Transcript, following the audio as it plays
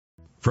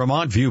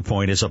Vermont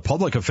Viewpoint is a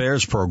public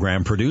affairs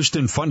program produced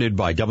and funded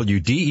by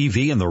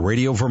WDEV and the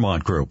Radio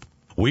Vermont Group.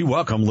 We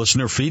welcome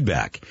listener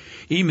feedback.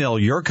 Email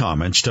your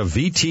comments to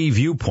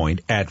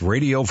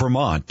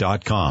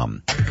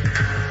vtviewpoint@radiovermont.com.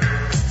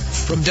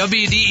 From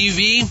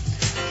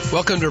WDEV,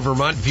 welcome to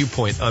Vermont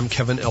Viewpoint. I'm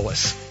Kevin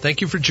Ellis.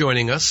 Thank you for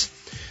joining us.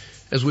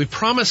 As we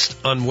promised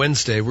on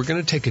Wednesday, we're going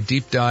to take a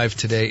deep dive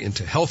today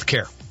into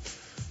healthcare.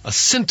 A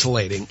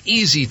scintillating,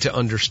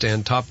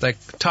 easy-to-understand topic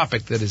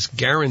that is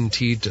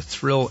guaranteed to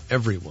thrill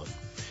everyone.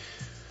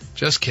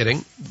 Just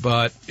kidding,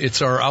 but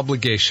it's our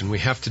obligation. We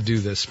have to do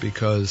this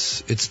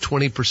because it's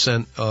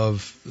 20%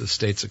 of the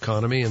state's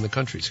economy and the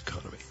country's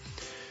economy.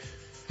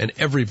 And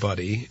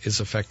everybody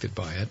is affected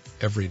by it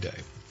every day.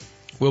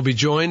 We'll be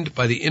joined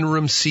by the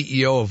interim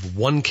CEO of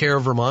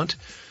OneCare Vermont.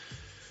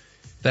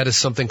 That is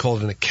something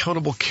called an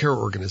accountable care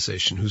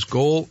organization whose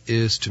goal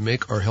is to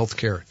make our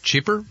healthcare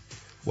cheaper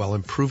while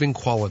improving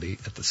quality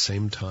at the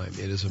same time.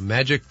 It is a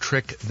magic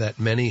trick that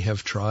many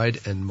have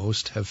tried and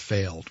most have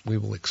failed. We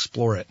will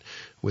explore it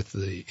with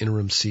the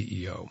interim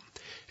CEO.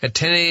 At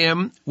 10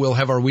 a.m., we'll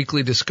have our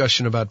weekly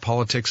discussion about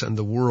politics and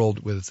the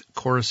world with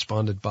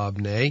correspondent Bob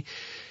Ney.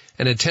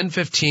 And at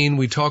 10:15,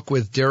 we talk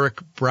with Derek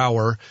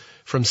Brower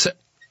from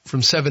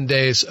 7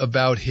 Days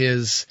about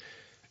his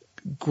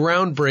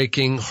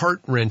groundbreaking,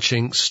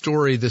 heart-wrenching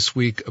story this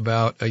week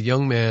about a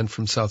young man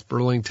from South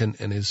Burlington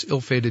and his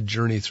ill-fated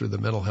journey through the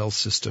mental health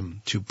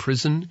system to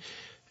prison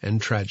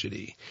and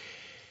tragedy.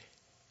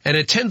 And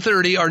at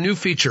 10:30, our new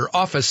feature,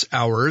 Office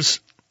Hours.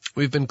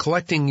 We've been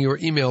collecting your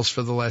emails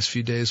for the last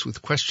few days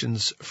with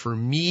questions for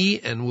me,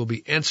 and we'll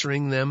be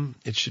answering them.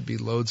 It should be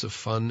loads of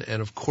fun.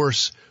 And, of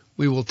course,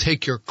 we will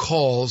take your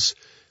calls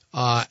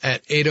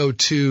at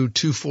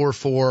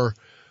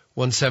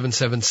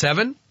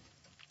 802-244-1777.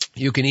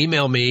 You can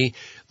email me,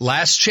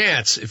 last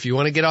chance, if you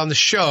want to get on the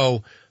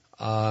show,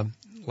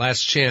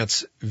 last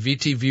chance,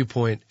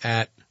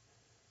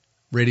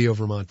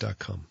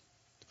 vtviewpoint@radiovermont.com.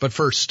 But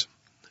first,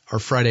 our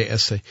Friday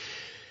essay.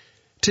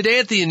 Today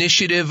at the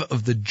initiative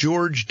of the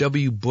George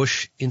W.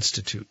 Bush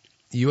Institute,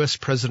 U.S.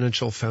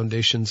 Presidential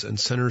Foundations and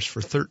Centers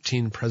for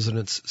 13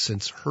 Presidents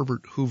since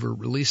Herbert Hoover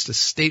released a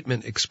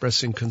statement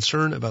expressing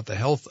concern about the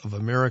health of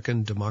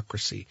American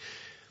democracy.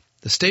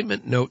 The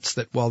statement notes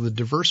that while the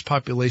diverse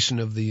population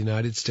of the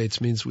United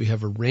States means we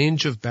have a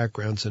range of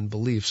backgrounds and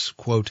beliefs,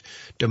 quote,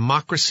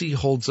 democracy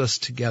holds us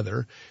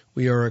together.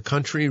 We are a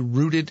country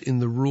rooted in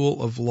the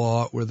rule of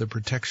law where the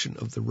protection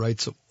of the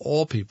rights of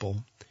all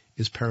people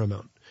is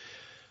paramount.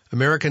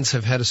 Americans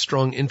have had a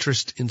strong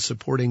interest in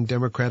supporting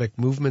democratic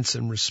movements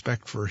and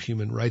respect for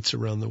human rights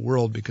around the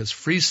world because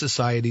free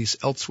societies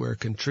elsewhere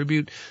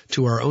contribute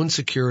to our own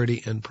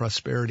security and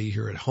prosperity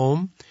here at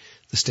home.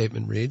 The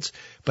statement reads,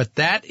 but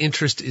that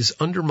interest is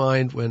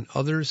undermined when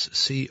others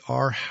see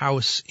our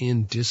house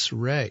in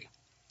disarray.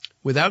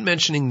 Without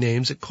mentioning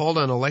names, it called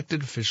on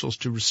elected officials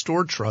to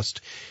restore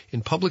trust in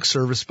public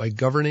service by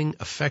governing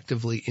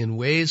effectively in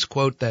ways,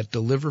 quote, that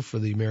deliver for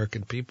the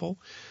American people.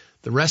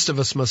 The rest of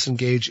us must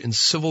engage in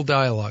civil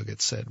dialogue,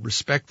 it said,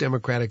 respect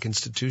democratic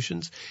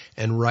institutions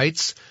and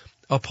rights,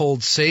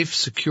 uphold safe,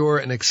 secure,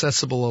 and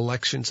accessible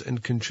elections,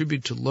 and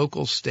contribute to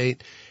local,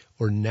 state,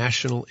 or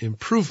national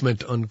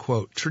improvement,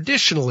 unquote.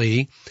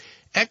 Traditionally,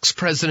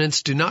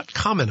 ex-presidents do not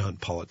comment on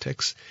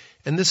politics,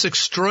 and this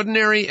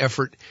extraordinary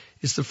effort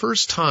is the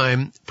first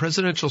time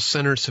presidential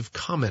centers have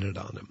commented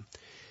on him.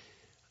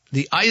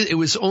 It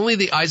was only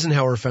the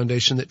Eisenhower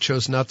Foundation that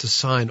chose not to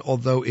sign,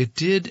 although it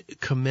did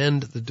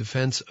commend the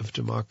defense of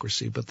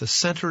democracy. But the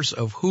centers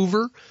of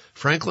Hoover,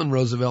 Franklin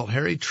Roosevelt,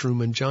 Harry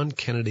Truman, John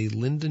Kennedy,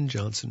 Lyndon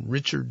Johnson,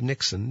 Richard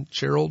Nixon,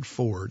 Gerald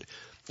Ford,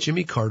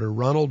 Jimmy Carter,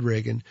 Ronald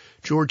Reagan,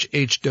 George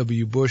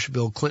H.W. Bush,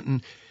 Bill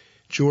Clinton,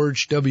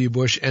 George W.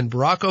 Bush, and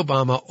Barack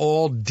Obama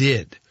all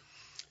did.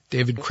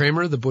 David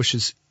Kramer, the Bush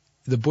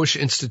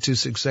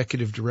Institute's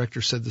executive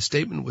director, said the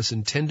statement was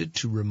intended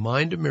to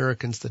remind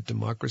Americans that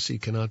democracy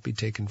cannot be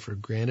taken for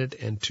granted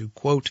and to,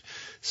 quote,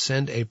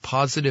 send a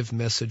positive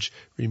message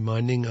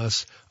reminding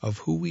us of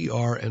who we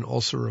are and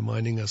also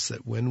reminding us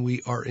that when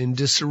we are in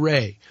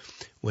disarray,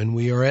 when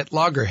we are at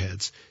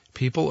loggerheads,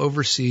 people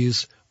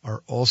overseas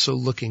are also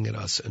looking at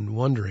us and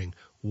wondering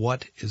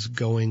what is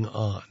going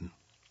on.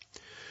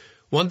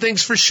 One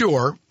thing's for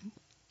sure,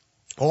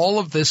 all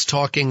of this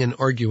talking and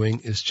arguing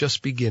is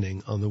just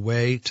beginning on the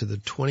way to the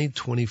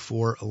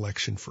 2024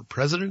 election for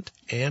president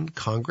and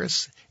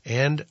Congress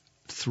and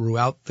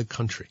throughout the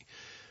country.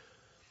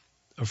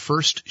 A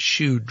first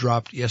shoe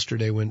dropped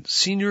yesterday when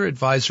senior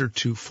advisor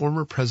to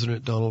former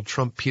President Donald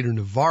Trump, Peter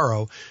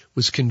Navarro,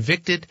 was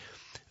convicted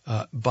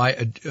by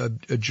a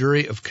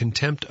jury of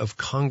contempt of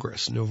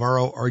Congress.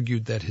 Navarro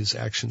argued that his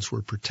actions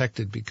were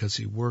protected because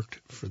he worked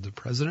for the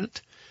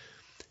president.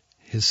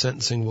 His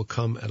sentencing will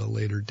come at a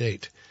later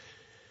date.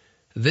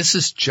 This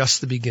is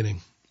just the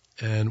beginning,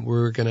 and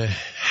we're going to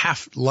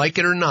have, like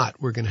it or not,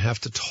 we're going to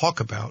have to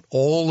talk about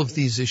all of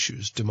these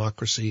issues,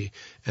 democracy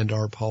and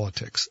our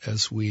politics,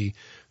 as we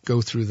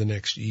go through the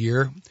next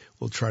year.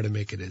 We'll try to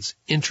make it as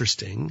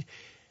interesting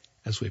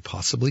as we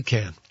possibly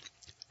can.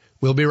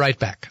 We'll be right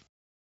back.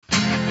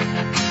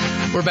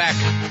 We're back.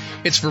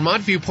 It's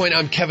Vermont Viewpoint.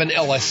 I'm Kevin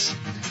Ellis.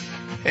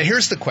 And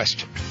here's the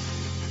question.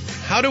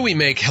 How do we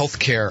make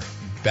healthcare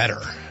better?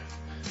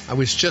 I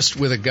was just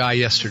with a guy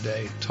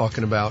yesterday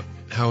talking about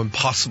how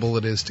impossible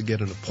it is to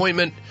get an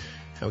appointment,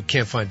 how we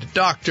can't find a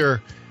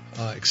doctor,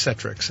 et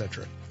cetera, et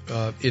cetera.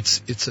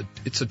 It's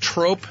a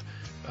trope.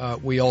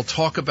 We all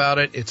talk about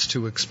it. It's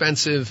too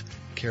expensive.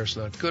 Care's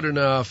not good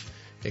enough,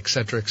 et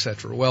cetera, et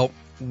cetera. Well,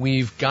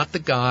 we've got the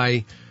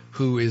guy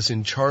who is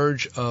in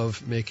charge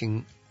of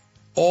making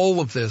all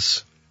of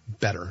this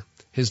better.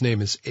 His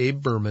name is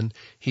Abe Berman.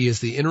 He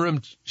is the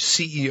interim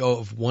CEO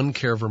of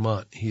OneCare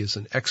Vermont. He is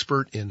an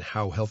expert in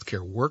how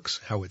healthcare works,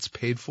 how it's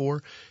paid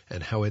for,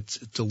 and how it's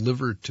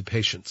delivered to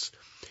patients.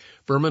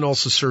 Berman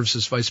also serves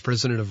as Vice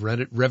President of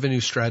Revenue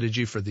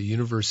Strategy for the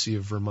University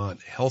of Vermont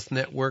Health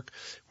Network,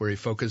 where he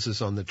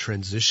focuses on the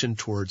transition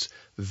towards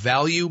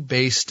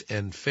value-based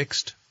and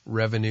fixed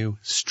revenue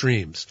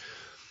streams.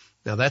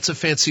 Now, that's a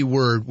fancy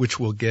word, which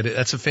we'll get it.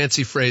 That's a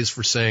fancy phrase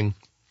for saying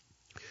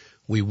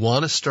we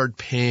want to start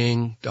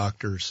paying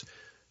doctors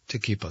to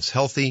keep us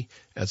healthy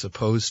as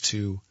opposed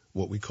to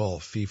what we call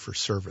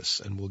fee-for-service,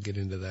 and we'll get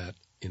into that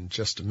in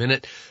just a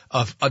minute.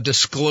 A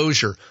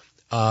disclosure.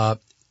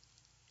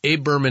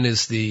 Abe Berman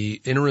is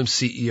the interim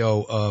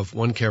CEO of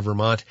OneCare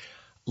Vermont.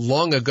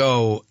 Long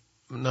ago,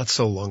 not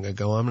so long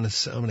ago, I'm going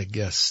to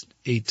guess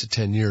 8 to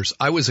 10 years,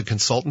 I was a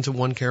consultant to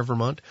OneCare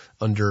Vermont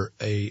under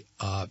a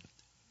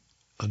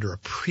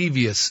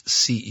previous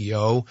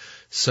CEO.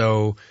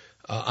 So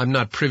I'm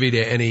not privy to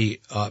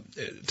any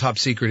top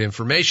secret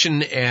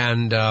information,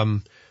 and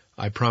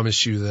I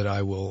promise you that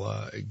I will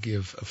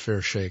give a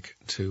fair shake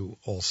to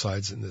all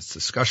sides in this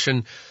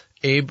discussion.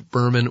 Abe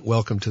Berman,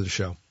 welcome to the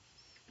show.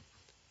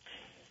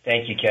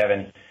 Thank you,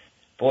 Kevin.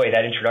 Boy,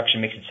 that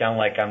introduction makes it sound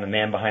like I'm the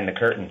man behind the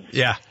curtain.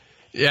 Yeah.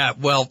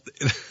 Well,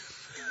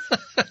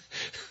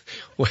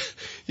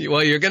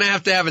 well, you're going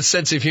to have a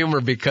sense of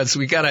humor because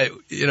we got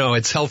to,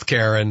 it's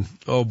healthcare, and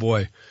oh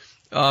boy.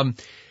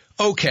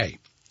 Okay.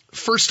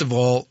 First of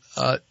all,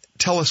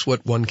 tell us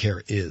what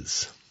OneCare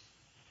is.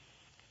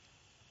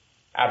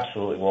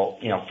 Absolutely. Well,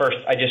 first,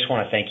 I just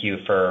want to thank you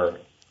for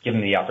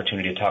giving me the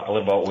opportunity to talk a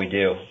little about what we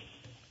do.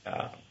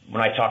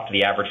 When I talk to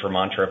the average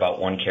Vermonter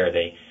about OneCare,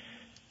 they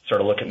sort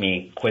of look at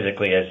me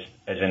quizzically as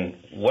in,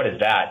 what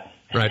is that?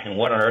 Right. And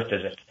what on earth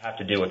does it have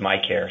to do with my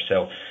care?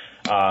 So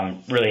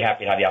really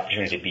happy to have the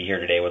opportunity to be here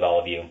today with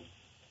all of you.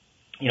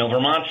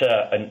 OneCare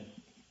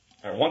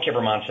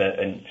Vermont's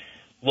a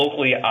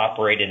locally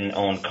operated and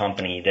owned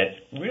company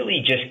that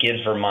really just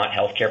gives Vermont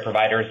healthcare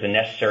providers the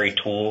necessary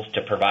tools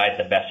to provide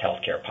the best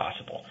healthcare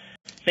possible.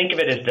 Think of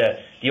it as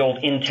the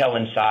old Intel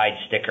Inside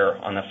sticker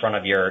on the front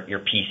of your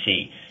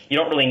PC. You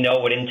don't really know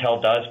what Intel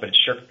does, but it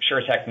sure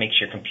as heck makes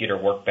your computer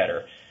work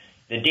better.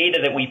 The data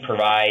that we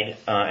provide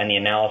and the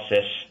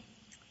analysis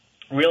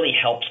really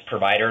helps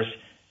providers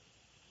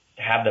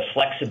have the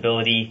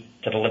flexibility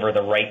to deliver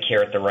the right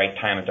care at the right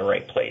time at the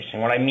right place.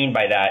 And what I mean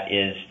by that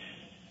is,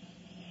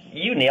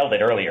 you nailed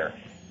it earlier.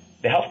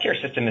 The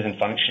healthcare system isn't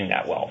functioning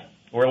that well.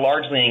 We're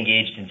largely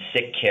engaged in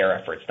sick care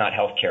efforts, not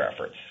healthcare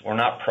efforts. We're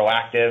not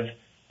proactive,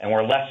 and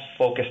we're less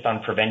focused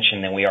on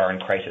prevention than we are in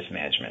crisis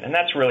management. And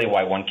that's really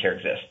why OneCare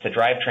exists, to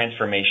drive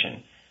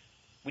transformation.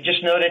 We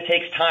just know that it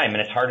takes time, and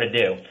it's hard to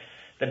do.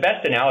 The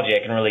best analogy I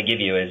can really give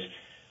you is,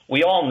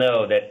 we all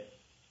know that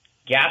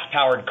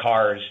gas-powered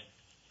cars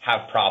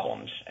have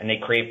problems, and they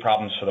create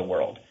problems for the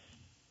world.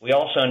 We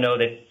also know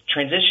that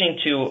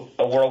transitioning to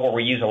a world where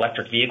we use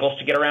electric vehicles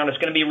to get around is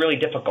going to be really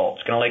difficult.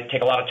 It's going to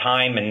take a lot of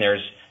time, and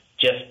there's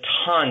just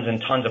tons and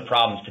tons of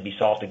problems to be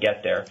solved to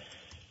get there.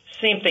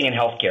 Same thing in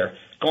healthcare.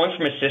 Going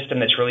from a system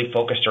that's really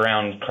focused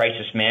around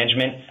crisis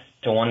management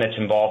to one that's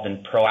involved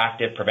in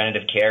proactive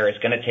preventative care is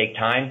going to take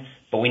time,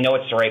 but we know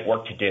it's the right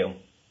work to do.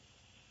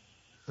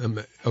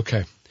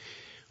 Okay.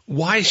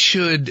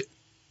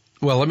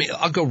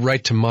 I'll go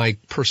right to my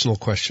personal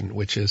question,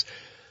 which is,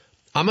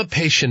 I'm a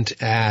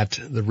patient at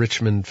the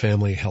Richmond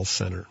Family Health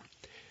Center.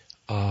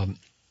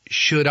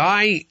 Should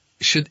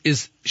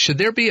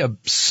there be a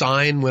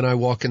sign when I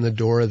walk in the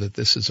door that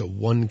this is a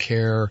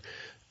OneCare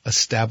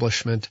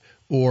establishment,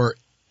 or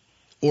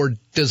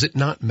does it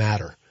not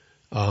matter?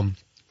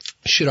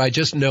 Should I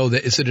just know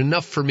that? Is it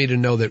enough for me to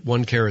know that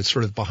OneCare is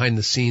sort of behind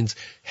the scenes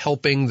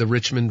helping the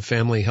Richmond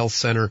Family Health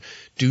Center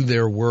do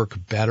their work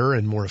better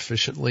and more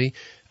efficiently?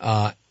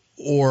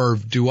 Or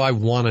do I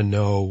want to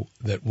know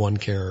that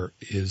OneCare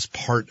is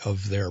part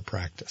of their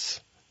practice?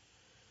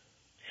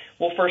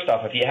 Well, first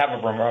off, if you have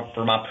a Vermont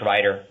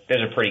provider,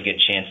 there's a pretty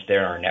good chance they're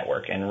in our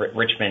network, and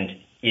Richmond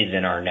is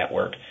in our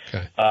network.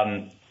 Okay.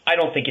 I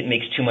don't think it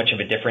makes too much of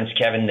a difference,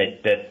 Kevin,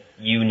 that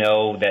you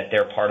know that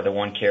they're part of the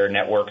OneCare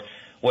network.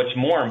 What's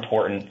more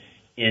important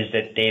is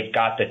that they've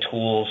got the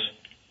tools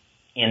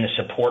and the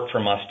support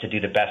from us to do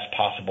the best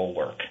possible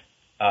work.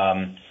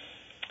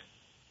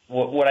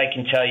 What I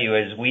can tell you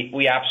is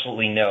we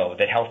absolutely know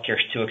that healthcare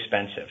is too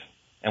expensive,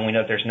 and we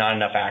know there's not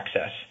enough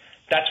access.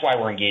 That's why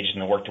we're engaged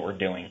in the work that we're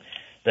doing.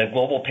 the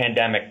global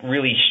pandemic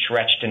really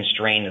stretched and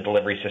strained the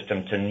delivery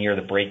system to near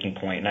the breaking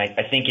point. And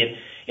I think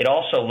it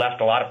also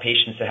left a lot of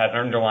patients that had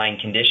underlying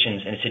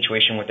conditions in a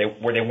situation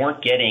where they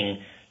weren't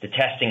getting the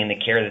testing and the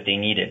care that they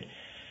needed.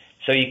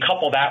 So you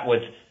couple that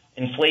with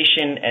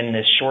inflation and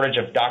the shortage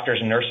of doctors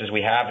and nurses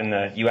we have in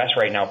the U.S.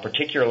 right now,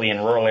 particularly in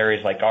rural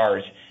areas like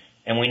ours,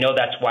 and we know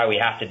that's why we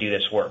have to do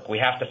this work. We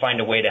have to find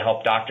a way to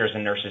help doctors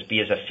and nurses be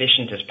as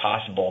efficient as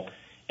possible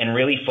and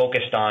really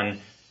focused on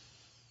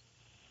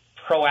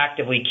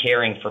proactively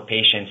caring for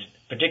patients,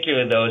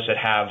 particularly those that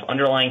have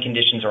underlying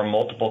conditions or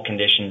multiple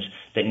conditions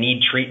that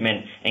need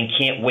treatment and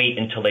can't wait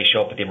until they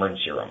show up at the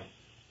emergency room.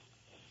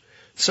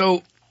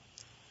 So,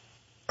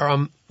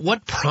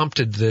 what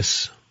prompted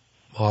this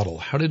model?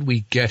 How did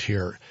we get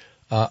here?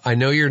 I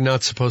know you're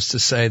not supposed to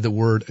say the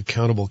word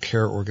accountable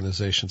care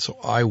organization, so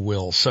I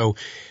will. So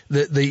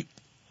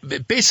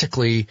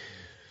basically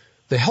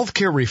the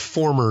healthcare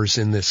reformers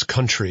in this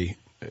country,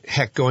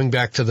 heck, going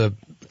back to the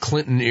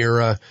Clinton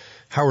era,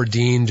 Howard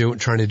Dean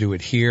trying to do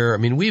it here. I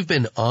mean, we've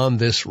been on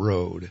this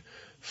road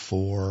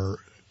for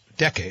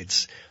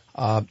decades.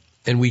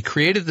 And we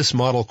created this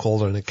model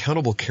called an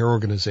accountable care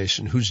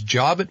organization whose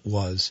job it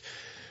was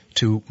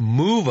to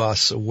move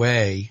us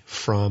away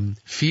from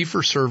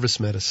fee-for-service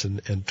medicine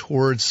and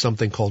towards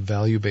something called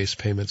value-based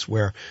payments,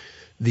 where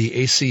the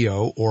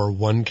ACO or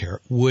OneCare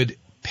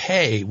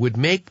would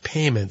make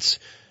payments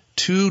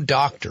to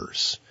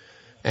doctors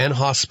and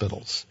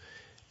hospitals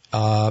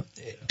to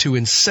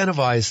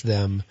incentivize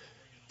them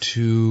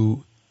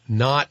to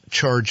not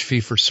charge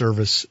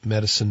fee-for-service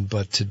medicine,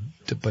 but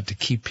to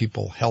keep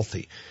people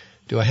healthy.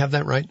 Do I have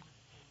that right?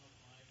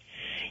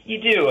 You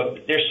do.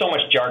 There's so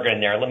much jargon in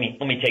there. Let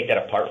me take that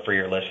apart for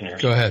your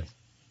listeners. Go ahead.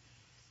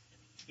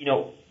 You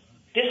know,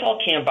 this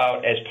all came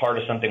about as part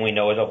of something we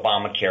know as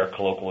Obamacare,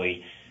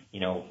 colloquially,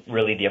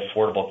 really the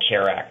Affordable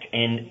Care Act.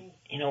 And,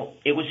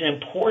 it was an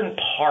important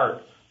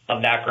part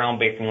of that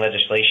groundbreaking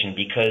legislation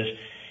because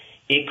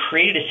it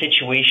created a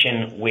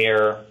situation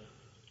where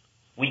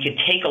we could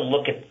take a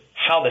look at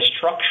how the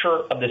structure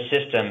of the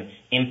system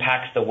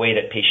impacts the way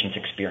that patients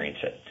experience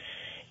it.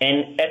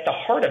 And at the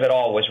heart of it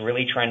all was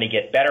really trying to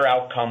get better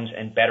outcomes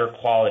and better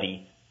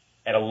quality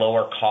at a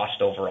lower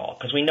cost overall,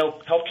 because we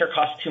know healthcare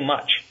costs too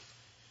much.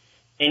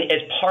 And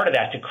as part of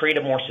that, to create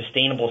a more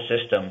sustainable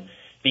system,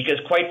 because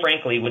quite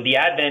frankly, with the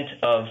advent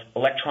of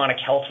electronic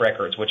health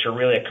records, which are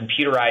really a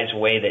computerized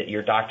way that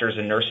your doctors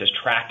and nurses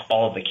track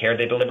all of the care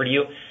they deliver to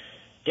you,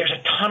 there's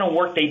a ton of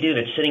work they do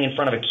that's sitting in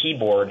front of a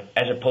keyboard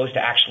as opposed to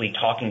actually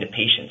talking to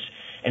patients.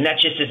 And that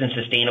just isn't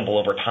sustainable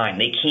over time.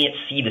 They can't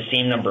see the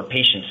same number of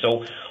patients.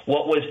 So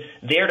what was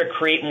there to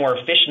create more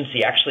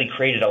efficiency actually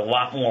created a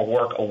lot more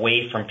work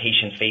away from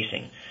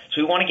patient-facing.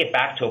 So we want to get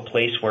back to a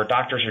place where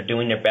doctors are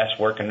doing their best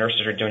work and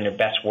nurses are doing their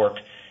best work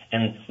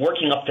and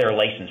working up their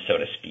license, so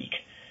to speak.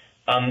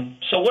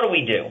 So what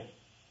do?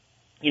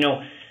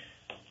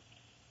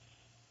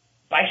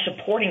 By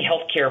supporting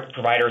healthcare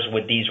providers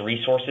with these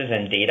resources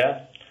and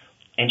data,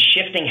 and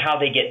shifting how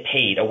they get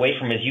paid away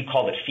from, as you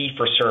called it,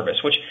 fee-for-service,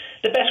 which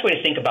the best way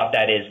to think about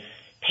that is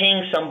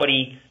paying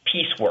somebody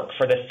piecework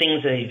for the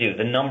things that they do,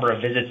 the number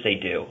of visits they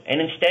do,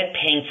 and instead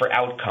paying for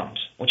outcomes,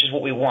 which is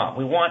what we want.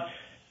 We want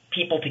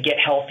people to get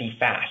healthy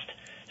fast.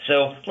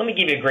 So let me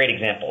give you a great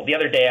example. The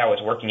other day I was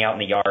working out in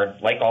the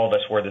yard, like all of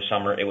us were this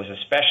summer. It was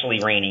especially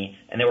rainy,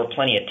 and there were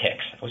plenty of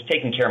ticks. I was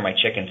taking care of my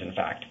chickens, in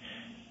fact.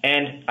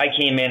 And I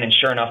came in, and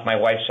sure enough, my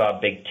wife saw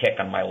a big tick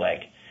on my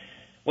leg.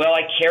 Well,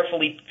 I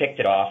carefully picked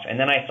it off, and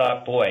then I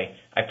thought, boy,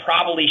 I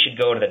probably should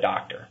go to the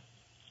doctor.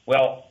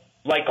 Well,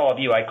 like all of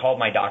you, I called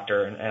my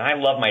doctor, and I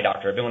love my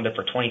doctor. I've been with him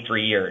for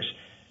 23 years.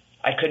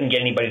 I couldn't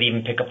get anybody to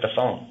even pick up the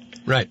phone.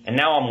 Right. And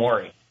now I'm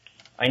worried.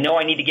 I know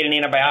I need to get an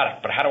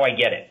antibiotic, but how do I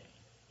get it?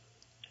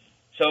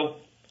 So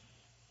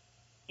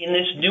in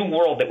this new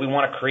world that we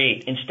want to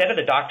create, instead of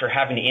the doctor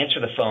having to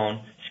answer the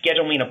phone,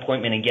 schedule me an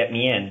appointment, and get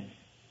me in,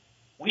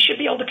 we should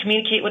be able to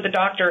communicate with the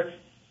doctor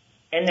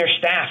and their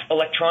staff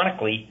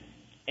electronically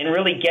and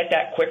really get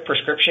that quick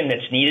prescription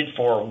that's needed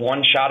for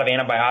one shot of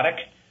antibiotic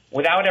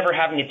without ever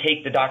having to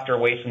take the doctor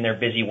away from their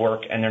busy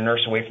work and their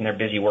nurse away from their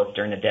busy work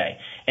during the day.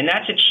 And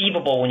that's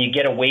achievable when you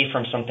get away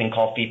from something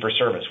called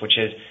fee-for-service, which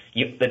is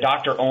the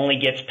doctor only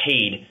gets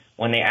paid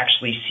when they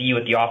actually see you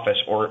at the office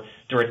or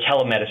through a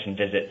telemedicine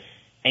visit,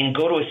 and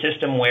go to a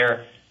system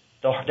where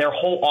their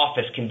whole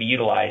office can be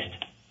utilized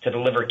to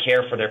deliver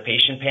care for their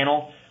patient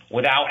panel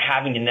without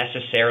having to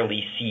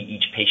necessarily see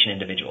each patient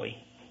individually.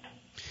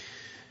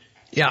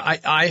 Yeah,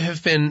 I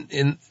have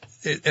been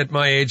at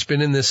my age,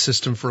 been in this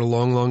system for a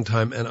long, long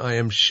time, and I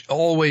am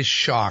always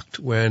shocked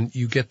when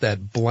you get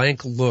that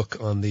blank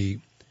look on the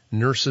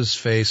nurse's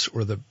face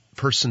or the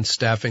person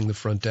staffing the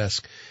front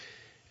desk,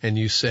 and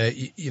you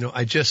say,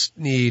 I just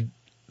need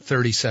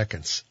 30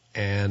 seconds,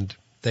 and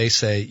they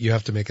say you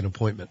have to make an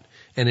appointment.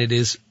 And it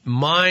is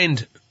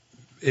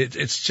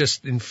it's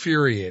just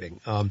infuriating.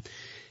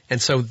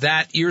 And so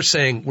that you're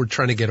saying we're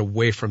trying to get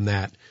away from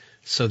that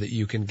so that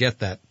you can get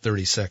that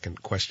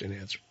 30-second question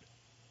answered.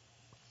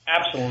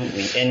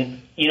 Absolutely.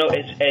 And,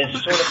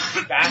 as sort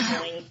of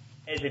baffling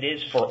as it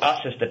is for us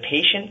as the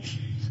patient,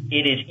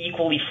 it is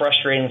equally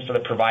frustrating for the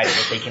provider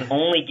that they can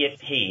only get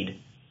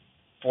paid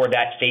for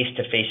that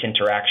face-to-face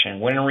interaction,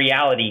 when in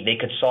reality they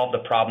could solve the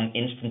problem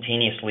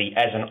instantaneously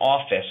as an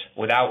office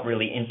without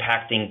really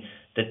impacting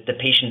the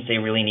patients they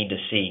really need to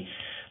see.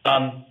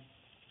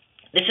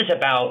 This is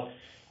about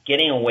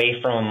getting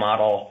away from a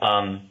model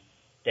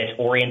that's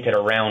oriented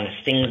around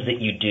things that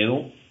you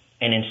do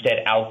and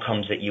instead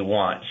outcomes that you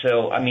want.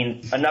 So, I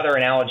mean, another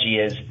analogy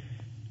is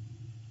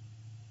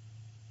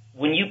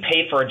when you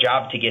pay for a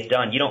job to get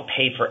done, you don't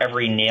pay for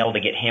every nail to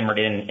get hammered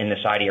in the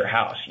side of your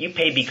house. You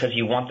pay because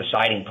you want the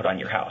siding put on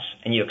your house,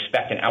 and you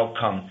expect an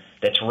outcome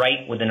that's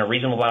right within a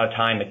reasonable amount of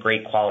time at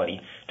great quality.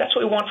 That's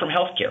what we want from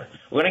healthcare.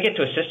 We want to get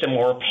to a system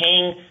where we're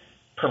paying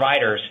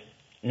providers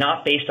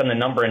not based on the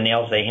number of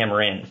nails they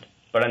hammer in,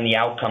 but on the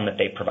outcome that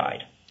they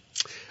provide.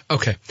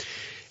 Okay.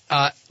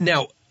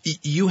 Now,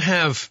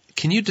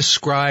 can you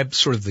describe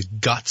sort of the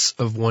guts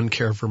of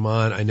OneCare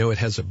Vermont? I know it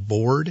has a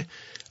board.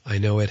 I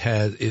know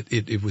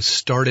it was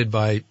started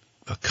by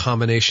a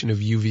combination of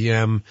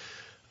UVM,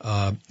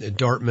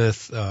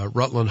 Dartmouth,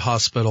 Rutland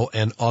Hospital,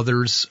 and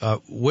others.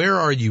 Where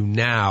are you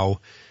now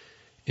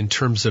in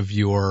terms of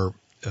your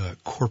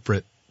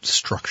corporate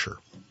structure?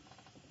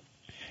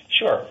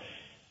 Sure.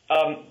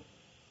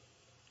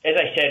 As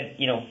I said,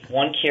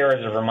 OneCare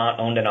is a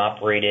Vermont-owned and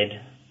operated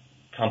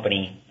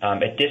company.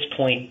 At this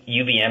point,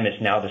 UVM is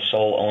now the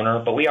sole owner,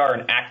 but we are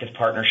an active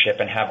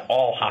partnership and have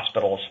all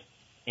hospitals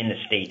in the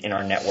state in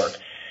our network.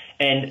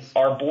 And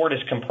our board is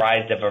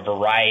comprised of a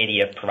variety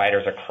of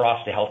providers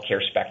across the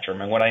healthcare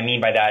spectrum. And what I mean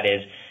by that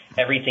is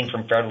everything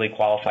from federally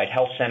qualified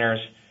health centers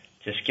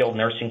to skilled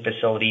nursing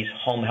facilities,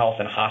 home health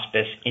and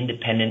hospice,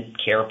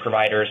 independent care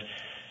providers.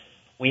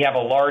 We have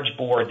a large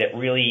board that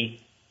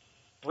really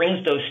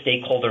brings those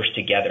stakeholders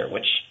together,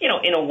 which,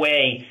 in a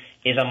way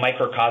is a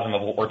microcosm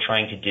of what we're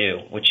trying to do,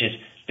 which is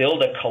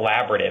build a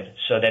collaborative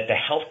so that the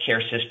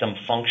healthcare system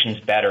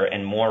functions better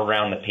and more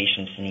around the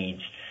patient's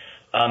needs.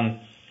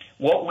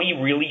 What we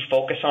really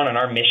focus on in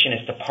our mission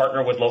is to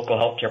partner with local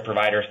healthcare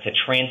providers to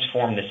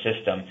transform the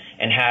system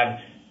and have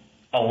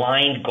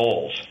aligned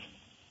goals.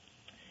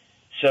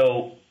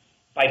 So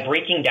by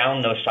breaking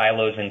down those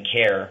silos in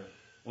care,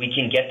 we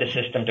can get the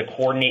system to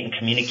coordinate and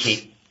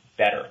communicate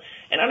better.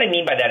 And what I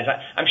mean by that is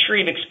I'm sure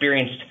you've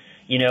experienced,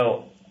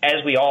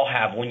 as we all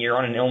have, when you're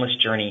on an illness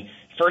journey,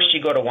 first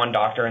you go to one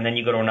doctor and then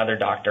you go to another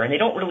doctor, and they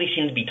don't really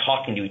seem to be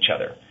talking to each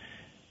other.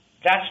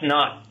 That's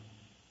not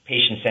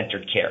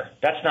patient-centered care.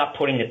 That's not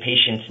putting the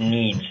patient's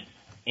needs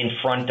in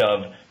front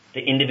of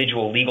the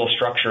individual legal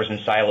structures and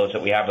silos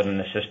that we have within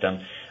the system.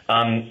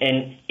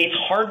 And it's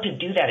hard to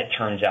do that, it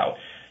turns out.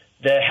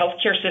 The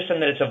healthcare system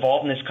that has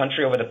evolved in this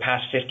country over the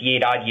past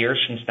 58-odd years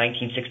since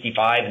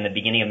 1965 and the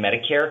beginning of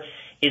Medicare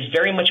is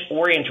very much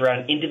oriented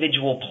around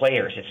individual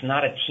players. It's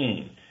not a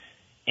team.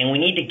 And we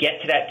need to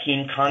get to that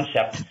team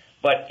concept,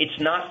 but it's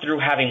not through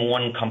having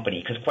one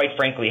company, because quite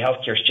frankly,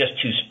 healthcare is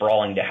just too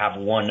sprawling to have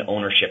one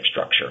ownership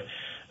structure.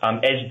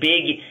 As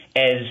big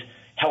as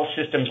health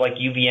systems like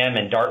UVM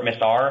and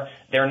Dartmouth are,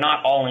 they're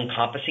not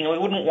all-encompassing, and we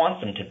wouldn't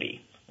want them to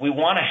be. We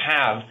want to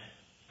have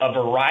a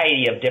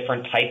variety of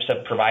different types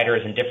of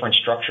providers and different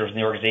structures in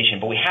the organization,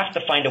 but we have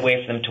to find a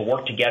way for them to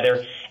work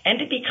together and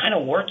to be kind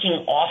of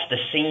working off the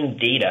same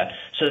data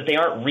so that they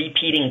aren't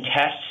repeating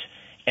tests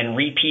and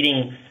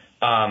repeating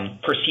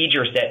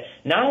procedures that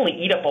not only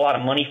eat up a lot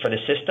of money for the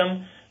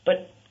system,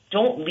 but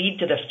don't lead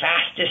to the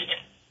fastest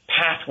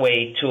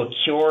pathway to a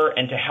cure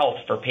and to health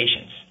for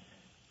patients.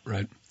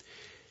 Right.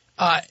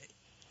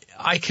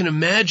 I can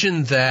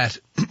imagine that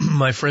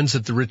my friends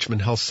at the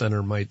Richmond Health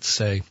Center might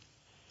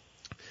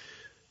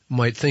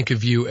think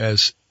of you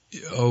as,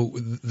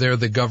 they're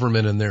the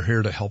government and they're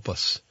here to help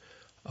us.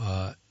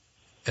 And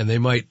they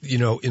might,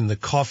 in the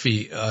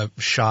coffee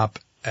shop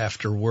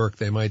after work,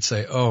 they might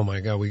say, oh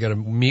my God, we got to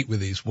meet with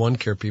these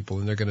OneCare people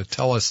and they're going to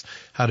tell us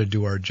how to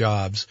do our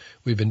jobs.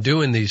 We've been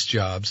doing these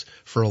jobs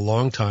for a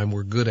long time.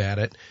 We're good at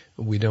it.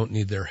 We don't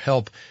need their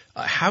help.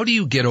 How do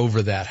you get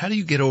over that? How do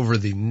you get over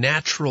the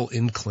natural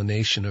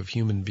inclination of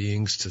human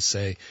beings to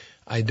say,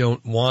 I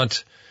don't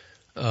want,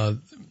 the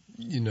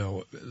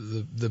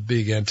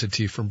big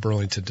entity from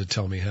Burlington to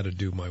tell me how to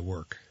do my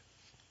work?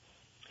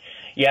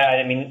 Yeah,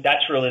 I mean,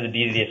 that's really the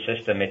beauty of the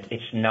system.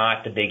 It's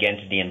not the big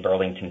entity in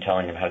Burlington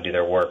telling them how to do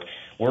their work.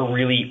 We're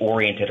really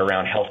oriented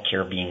around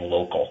healthcare being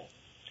local.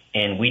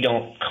 And we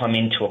don't come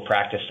into a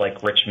practice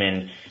like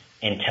Richmond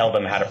and tell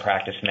them how to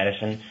practice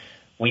medicine.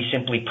 We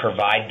simply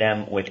provide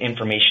them with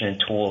information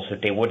and tools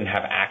that they wouldn't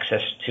have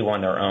access to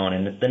on their own.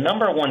 And the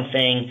number one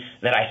thing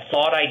that I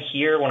thought I'd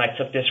hear when I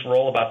took this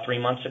role about 3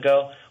 months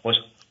ago was,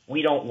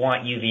 we don't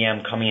want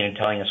UVM coming in and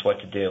telling us what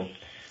to do.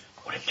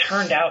 What it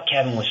turned out,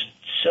 Kevin, was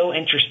so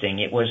interesting.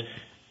 It was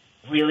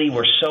really,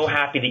 we're so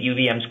happy that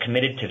UVM's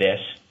committed to this.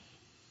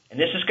 And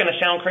this is going to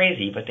sound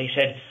crazy, but they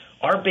said,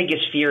 our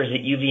biggest fear is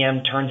that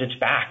UVM turns its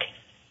back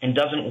and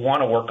doesn't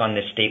want to work on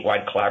this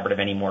statewide collaborative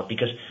anymore,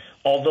 because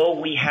although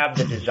we have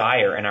the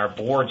desire and our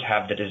boards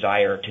have the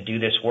desire to do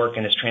this work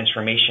and this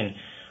transformation,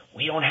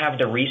 we don't have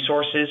the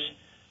resources,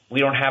 we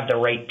don't have the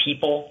right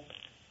people,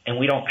 and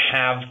we don't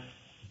have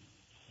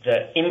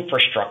the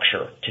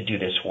infrastructure to do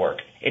this work.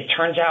 It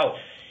turns out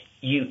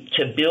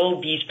to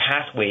build these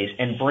pathways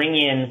and bring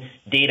in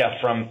data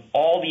from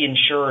all the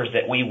insurers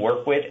that we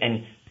work with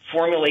and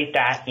formulate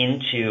that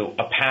into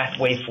a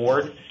pathway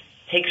forward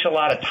takes a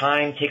lot of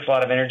time, takes a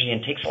lot of energy,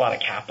 and takes a lot of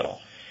capital.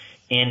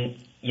 And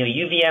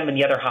UVM and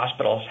the other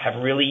hospitals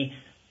have really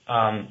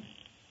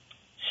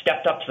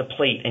stepped up to the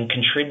plate and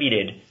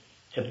contributed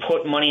to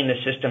put money in the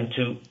system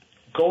to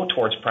go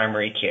towards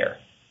primary care,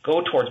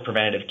 go towards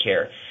preventative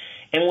care.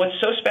 And what's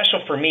so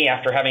special for me,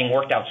 after having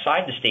worked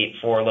outside the state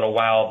for a little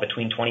while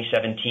between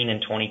 2017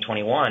 and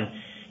 2021,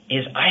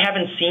 is I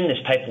haven't seen this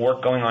type of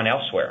work going on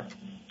elsewhere.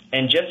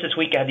 And just this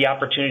week, I had the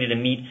opportunity to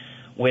meet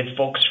with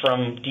folks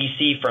from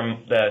D.C.,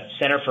 from the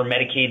Center for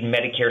Medicaid and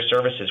Medicare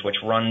Services, which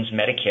runs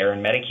Medicare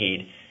and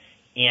Medicaid.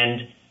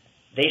 And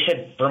they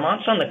said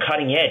Vermont's on the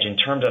cutting edge in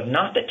terms of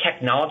not the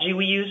technology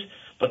we use,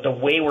 but the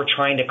way we're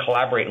trying to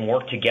collaborate and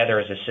work together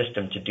as a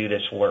system to do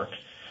this work.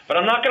 But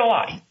I'm not going to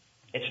lie,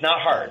 it's not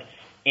hard.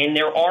 And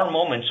there are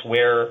moments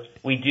where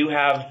we do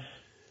have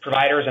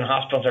providers and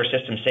hospitals in our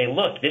system say,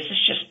 look, this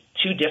is just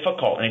too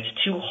difficult and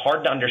it's too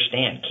hard to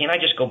understand. Can't I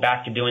just go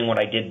back to doing what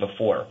I did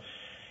before?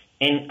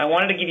 And I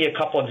wanted to give you a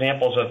couple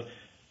examples of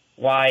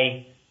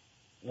why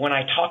when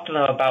I talk to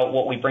them about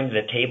what we bring to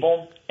the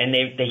table and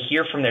they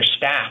hear from their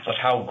staff of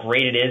how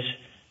great it is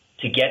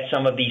to get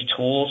some of these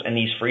tools and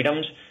these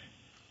freedoms,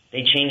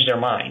 they change their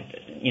mind.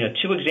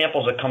 Two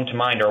examples that come to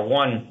mind are,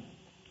 one,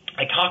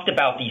 I talked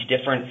about these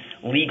different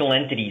legal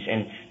entities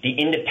and the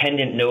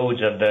independent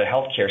nodes of the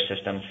healthcare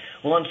system.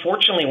 Well,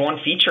 unfortunately, one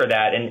feature of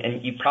that,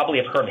 and you probably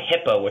have heard of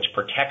HIPAA, which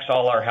protects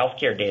all our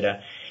healthcare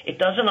data, it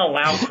doesn't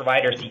allow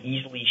providers to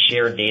easily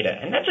share data.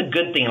 And that's a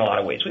good thing in a lot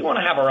of ways. We want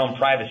to have our own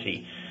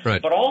privacy.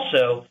 Right. But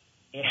also,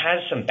 it has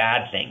some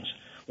bad things.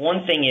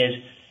 One thing is,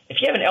 if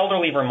you have an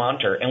elderly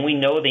Vermonter and we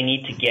know they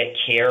need to get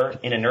care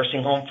in a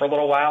nursing home for a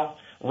little while,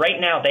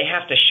 right now they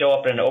have to show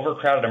up in an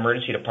overcrowded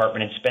emergency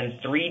department and spend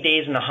 3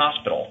 days in the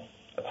hospital,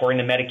 according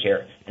to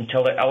Medicare,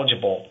 until they're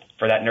eligible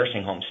for that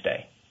nursing home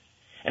stay.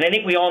 And I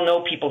think we all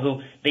know people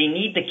who they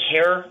need the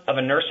care of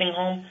a nursing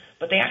home,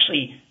 but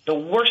the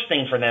worst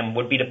thing for them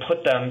would be to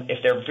put them,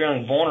 if they're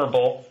feeling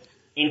vulnerable,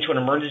 into an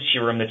emergency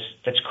room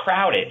that's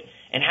crowded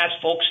and has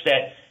folks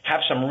that have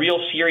some real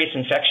serious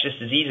infectious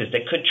diseases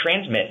that could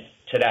transmit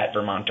to that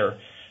Vermonter.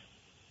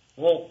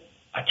 Well,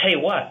 I tell you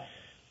what,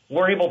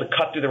 we're able to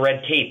cut through the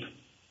red tape.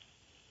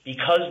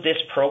 Because this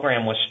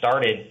program was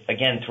started,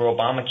 again, through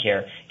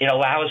Obamacare, it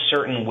allows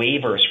certain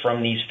waivers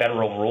from these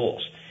federal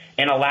rules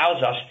and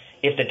allows us,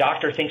 if the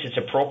doctor thinks it's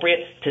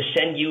appropriate, to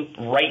send you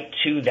right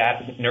to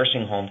that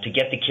nursing home to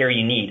get the care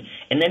you need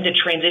and then to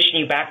transition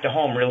you back to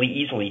home really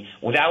easily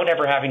without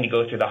ever having to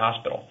go through the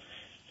hospital.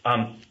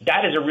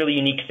 That is a really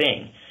unique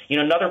thing.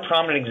 Another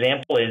prominent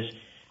example is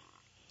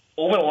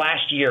over the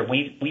last year,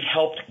 we've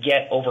helped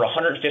get over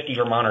 150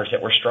 Vermonters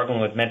that were struggling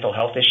with mental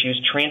health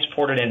issues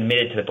transported and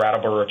admitted to the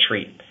Brattleboro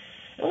Retreat.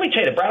 And let me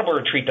tell you, the Brattleboro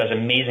Retreat does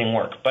amazing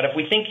work. But if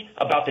we think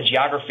about the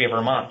geography of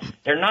Vermont,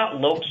 they're not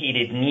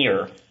located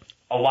near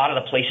a lot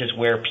of the places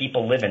where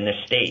people live in this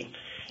state.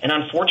 And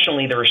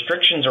unfortunately, the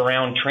restrictions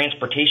around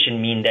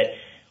transportation mean that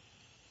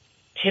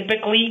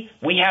typically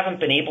we haven't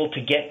been able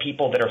to get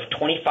people that are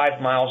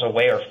 25 miles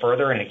away or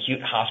further in an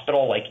acute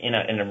hospital, like in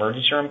an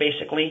emergency room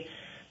basically,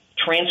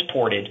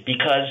 transported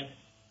because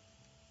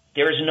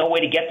there is no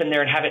way to get them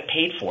there and have it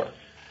paid for.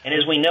 And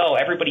as we know,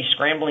 everybody's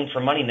scrambling for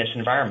money in this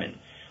environment.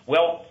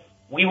 Well,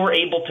 we were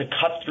able to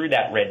cut through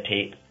that red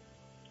tape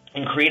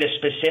and create a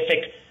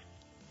specific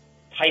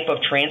type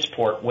of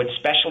transport with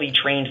specially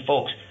trained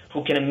folks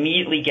who can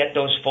immediately get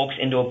those folks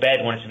into a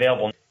bed when it's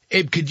available.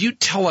 Abe, could you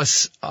tell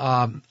us,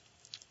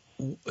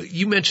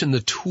 you mentioned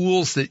the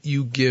tools that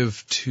you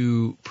give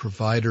to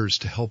providers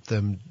to help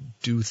them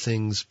do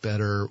things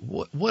better.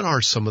 What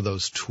are some of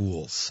those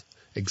tools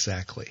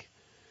exactly?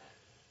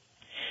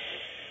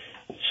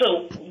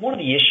 So one of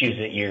the issues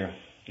that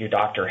your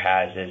doctor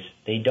has is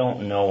they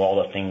don't know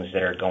all the things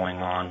that are going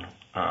on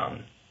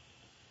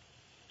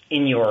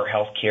in your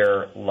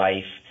healthcare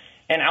life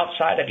and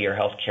outside of your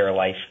healthcare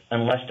life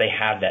unless they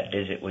have that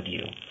visit with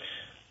you.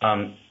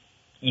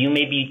 You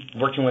may be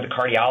working with a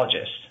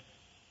cardiologist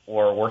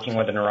or working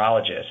with a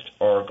neurologist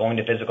or going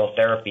to physical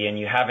therapy and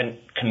you haven't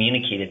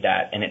communicated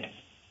that, and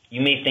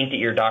you may think that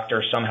your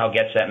doctor somehow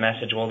gets that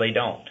message. Well, they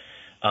don't.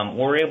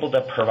 We're able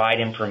to provide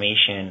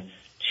information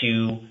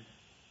to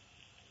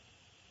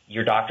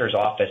your doctor's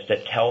office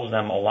that tells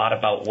them a lot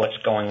about what's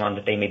going on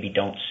that they maybe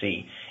don't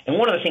see. And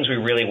one of the things we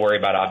really worry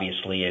about,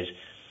 obviously, is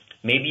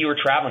maybe you were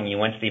traveling, you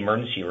went to the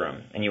emergency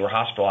room, and you were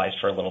hospitalized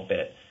for a little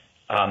bit.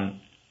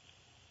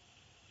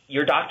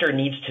 Your doctor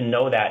needs to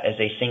know that as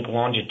they think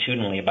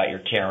longitudinally about your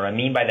care. What I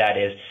mean by that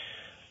is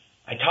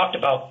I talked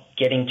about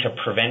getting to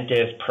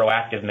preventive,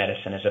 proactive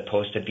medicine as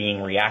opposed to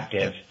being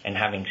reactive and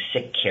having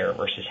sick care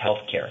versus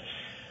health care.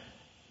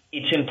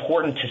 It's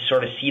important to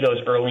sort of see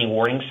those early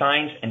warning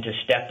signs and to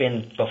step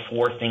in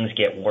before things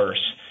get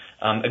worse.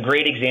 A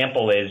great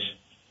example is,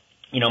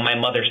 my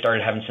mother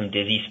started having some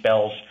dizzy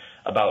spells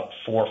about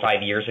 4 or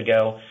 5 years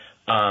ago.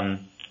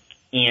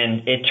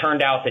 And it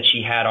turned out that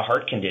she had a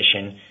heart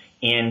condition,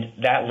 and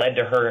that led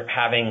to her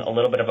having a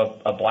little bit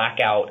of a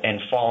blackout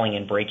and falling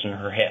and breaking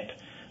her hip.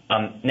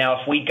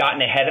 Now, if we'd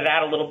gotten ahead of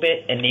that a little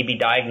bit and maybe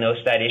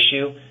diagnosed that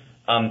issue,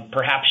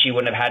 perhaps she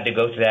wouldn't have had to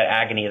go through that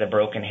agony of the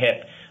broken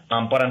hip.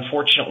 But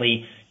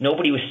unfortunately,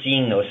 nobody was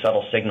seeing those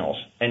subtle signals.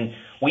 And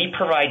we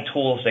provide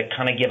tools that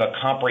kind of give a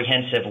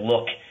comprehensive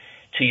look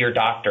to your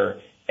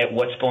doctor at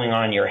what's going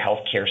on in your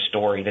healthcare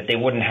story that they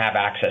wouldn't have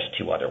access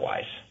to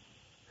otherwise.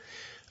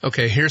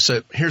 Okay, here's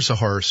a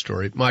horror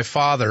story. My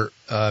father,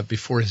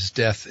 before his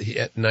death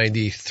at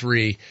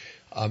 93,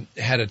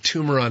 had a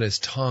tumor on his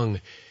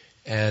tongue.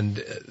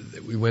 And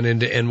we went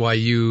into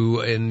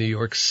NYU in New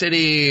York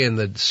City, and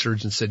the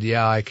surgeon said,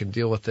 yeah, I can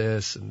deal with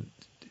this. And,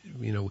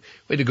 we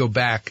had to go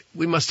back.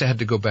 We must have had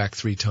to go back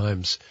 3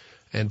 times.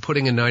 And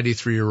putting a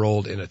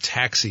 93-year-old in a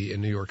taxi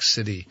in New York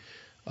City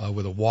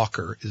with a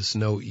walker is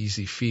no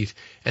easy feat.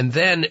 And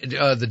then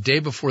the day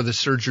before the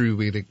surgery,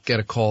 we get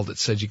a call that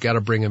said, you got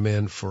to bring him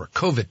in for a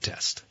COVID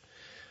test.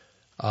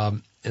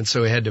 And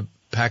so we had to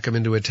pack him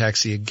into a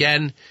taxi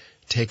again,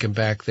 take him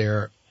back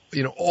there.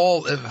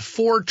 All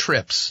 4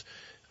 trips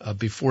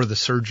before the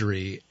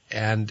surgery,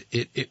 and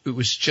it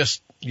was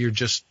just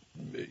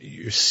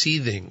you're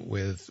seething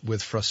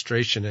with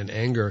frustration and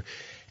anger,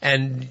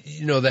 and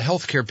the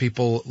healthcare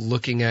people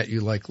looking at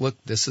you like, look,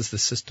 this is the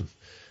system.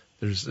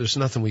 There's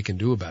nothing we can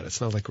do about it.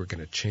 It's not like we're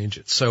going to change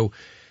it. So,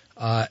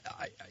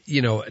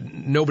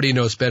 nobody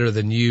knows better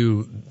than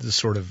you the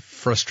sort of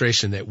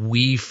frustration that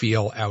we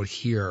feel out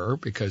here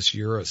because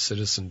you're a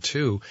citizen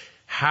too.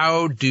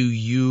 How do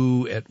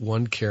you at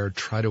OneCare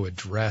try to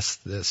address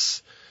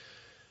this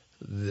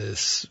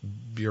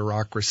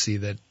bureaucracy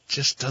that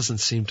just doesn't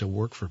seem to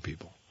work for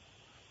people?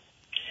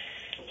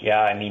 Yeah,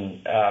 I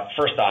mean,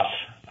 first off,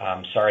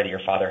 I'm sorry that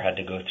your father had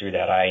to go through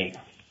that. I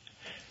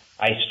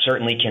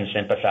certainly can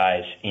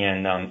sympathize,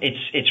 and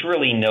it's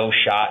really no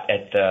shot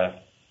at the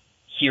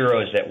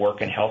heroes that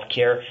work in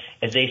healthcare,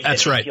 as they say.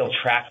 That's right. They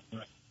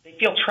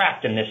feel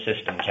trapped in this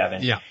system,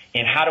 Kevin. Yeah.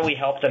 And how do we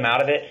help them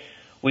out of it?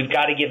 We've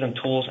got to give them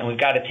tools, and we've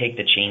got to take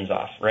the chains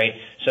off, right?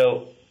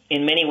 So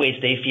in many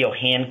ways, they feel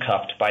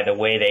handcuffed by the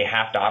way they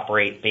have to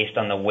operate based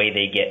on the way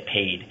they get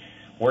paid.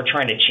 We're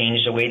trying to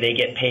change the way they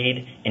get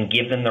paid and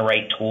give them the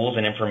right tools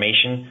and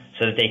information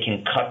so that they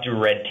can cut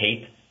through red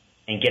tape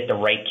and get the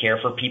right care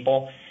for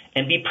people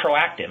and be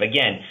proactive.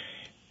 Again,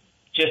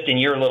 just in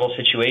your little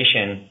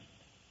situation,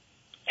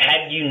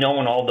 had you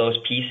known all those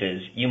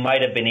pieces, you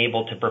might have been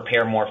able to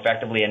prepare more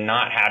effectively and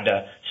not had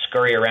to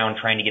scurry around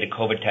trying to get a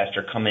COVID test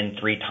or come in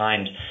 3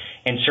 times.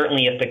 And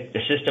certainly if the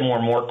system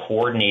were more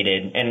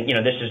coordinated, and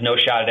this is no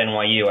shot at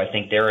NYU, I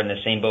think they're in the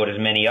same boat as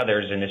many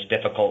others in this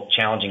difficult,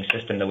 challenging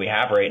system that we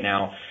have right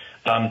now.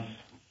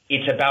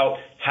 It's about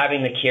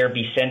having the care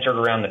be centered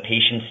around the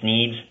patient's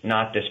needs,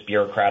 not this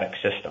bureaucratic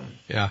system.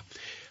 Yeah.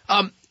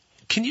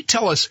 Can you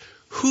tell us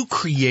who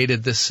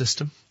created this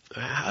system?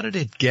 How did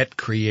it get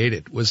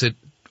created? Was it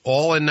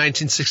all in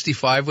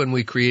 1965 when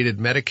we created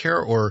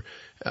Medicare, or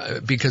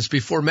because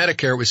before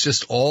Medicare it was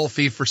just all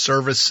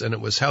fee-for-service and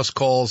it was house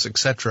calls,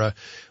 etc.,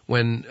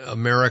 when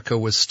America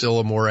was still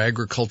a more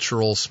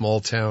agricultural,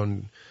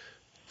 small-town,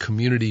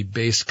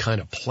 community-based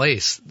kind of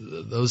place?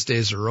 Those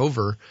days are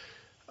over.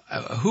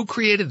 Who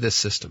created this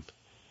system?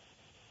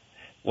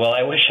 Well,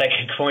 I wish I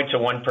could point to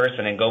one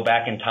person and go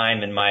back in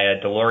time in my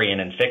DeLorean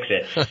and fix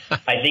it.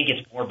 I think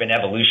it's more been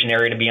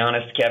evolutionary, to be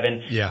honest,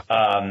 Kevin. Yeah.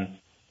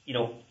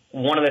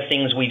 One of the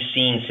things we've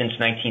seen since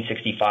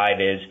 1965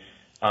 is,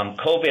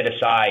 COVID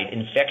aside,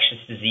 infectious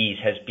disease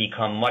has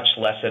become much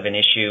less of an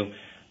issue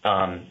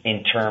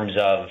in terms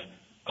of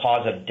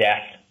cause of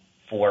death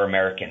for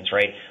Americans,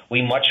 right?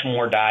 We much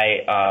more die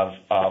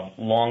of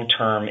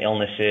long-term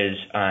illnesses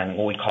and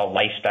what we call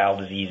lifestyle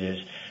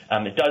diseases.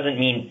 It doesn't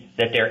mean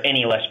that they're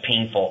any less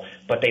painful,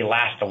 but they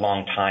last a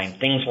long time.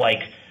 Things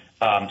like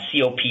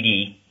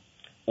COPD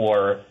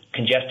or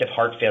congestive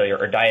heart failure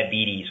or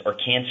diabetes or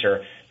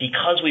cancer,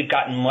 because we've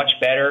gotten much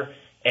better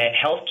at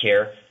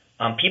healthcare,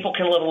 people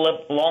can live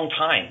a long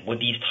time with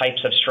these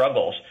types of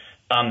struggles.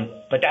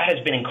 But that has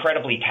been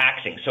incredibly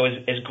taxing. So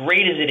as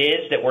great as it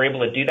is that we're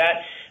able to do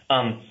that,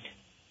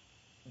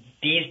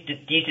 these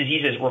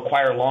diseases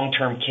require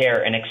long-term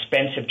care and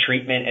expensive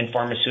treatment and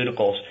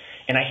pharmaceuticals.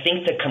 And I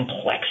think the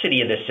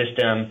complexity of the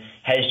system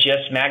has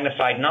just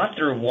magnified, not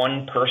through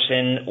one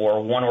person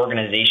or one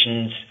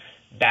organization's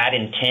bad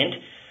intent,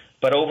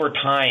 but over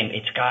time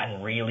it's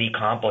gotten really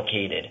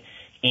complicated.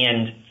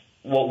 And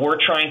what we're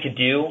trying to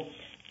do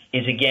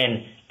is,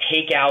 again,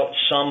 take out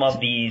some of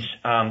these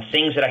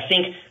things that I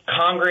think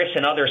Congress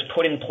and others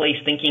put in place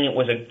thinking it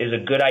was a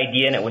good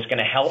idea and it was going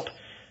to help.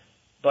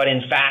 But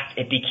in fact,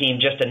 it became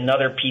just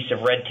another piece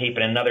of red tape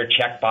and another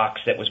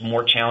checkbox that was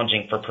more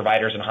challenging for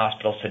providers and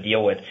hospitals to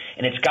deal with.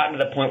 And it's gotten to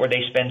the point where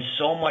they spend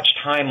so much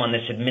time on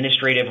this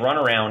administrative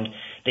runaround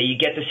that you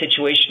get the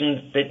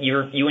situation that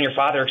you and your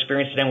father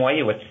experienced at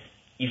NYU with.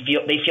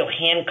 They feel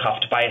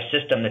handcuffed by a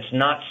system that's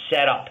not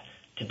set up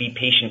to be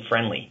patient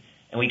friendly.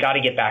 And we got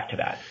to get back to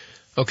that.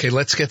 Okay,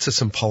 let's get to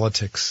some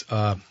politics.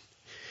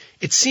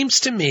 It seems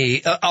to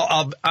me,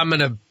 I'm going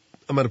to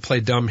going to play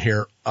dumb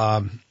here.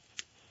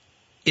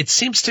 It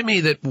seems to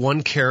me that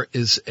OneCare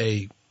is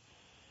a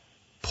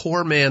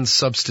poor man's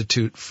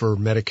substitute for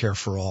Medicare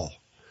for all.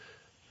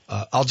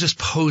 I'll just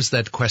pose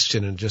that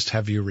question and just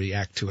have you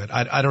react to it.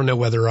 I don't know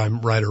whether I'm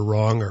right or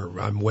wrong,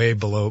 or I'm way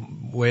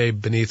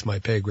beneath my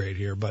pay grade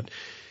here, but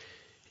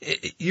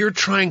you're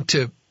trying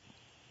to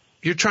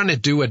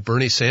do what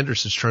Bernie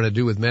Sanders is trying to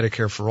do with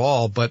Medicare for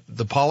all, but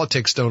the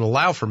politics don't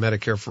allow for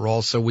Medicare for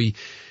all, so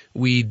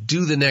we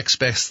do the next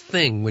best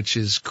thing, which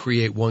is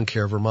create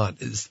OneCare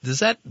Vermont. Is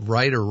that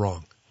right or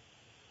wrong?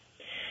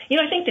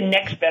 I think the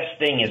next best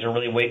thing is a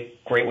really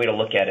great way to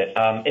look at it.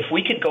 If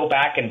we could go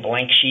back and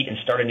blank sheet and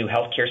start a new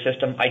healthcare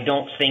system, I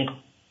don't think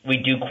we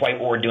do quite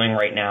what we're doing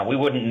right now. We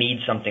wouldn't need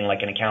something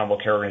like an accountable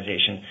care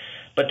organization.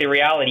 But the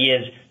reality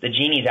is the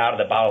genie's out of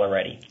the bottle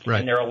already. Right.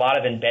 And there are a lot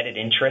of embedded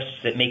interests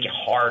that make it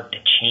hard to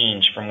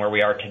change from where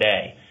we are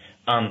today.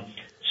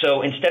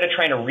 So instead of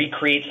trying to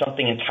recreate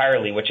something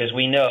entirely, which as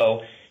we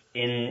know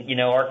in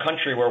our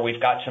country where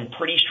we've got some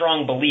pretty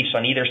strong beliefs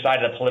on either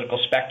side of the political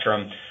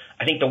spectrum,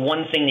 I think the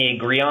one thing they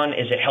agree on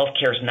is that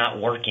healthcare is not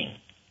working.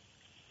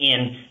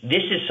 And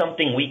this is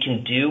something we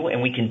can do,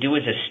 and we can do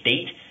as a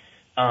state.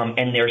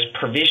 And there's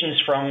provisions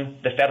from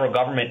the federal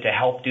government to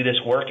help do this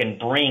work and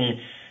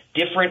bring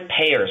different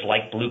payers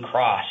like Blue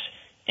Cross,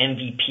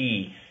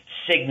 MVP,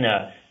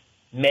 Cigna,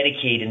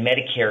 Medicaid, and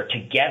Medicare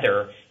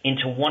together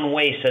into one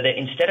way so that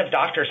instead of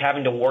doctors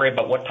having to worry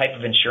about what type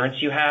of insurance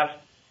you have,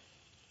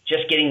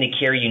 just getting the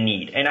care you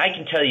need. And I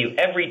can tell you,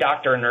 every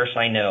doctor and nurse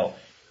I know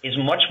is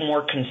much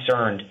more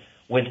concerned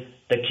with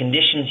the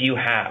conditions you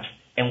have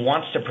and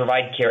wants to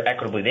provide care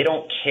equitably. They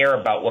don't care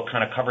about what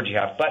kind of coverage you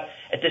have. But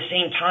at the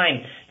same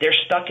time, they're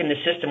stuck in the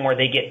system where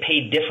they get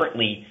paid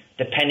differently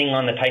depending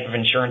on the type of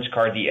insurance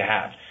card that you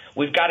have.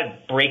 We've got to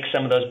break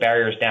some of those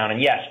barriers down.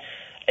 And yes,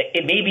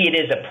 maybe it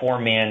is a poor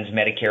man's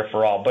Medicare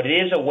for all, but it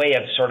is a way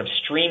of sort of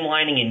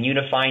streamlining and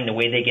unifying the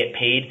way they get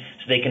paid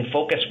so they can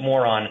focus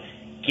more on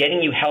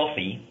getting you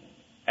healthy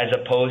as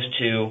opposed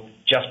to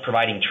just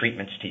providing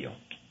treatments to you.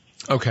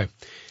 Okay.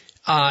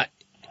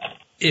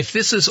 If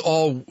this is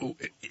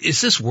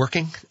this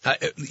working?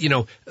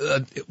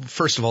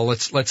 First of all,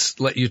 let's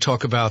let you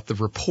talk about the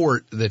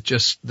report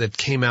that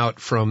came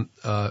out from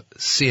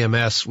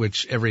CMS,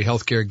 which every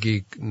healthcare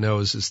geek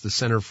knows is the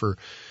Center for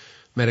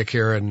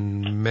Medicare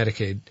and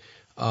Medicaid.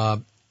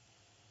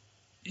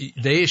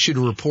 They issued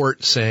a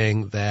report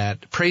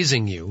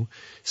praising you,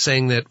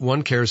 saying that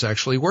OneCare is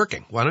actually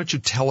working. Why don't you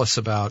tell us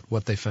about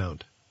what they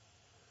found?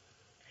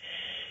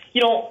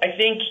 I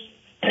think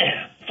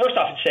first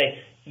off, I'd say,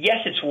 yes,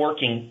 it's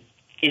working.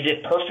 Is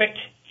it perfect?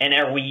 And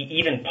are we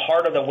even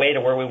part of the way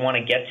to where we want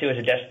to get to as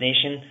a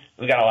destination?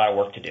 We've got a lot of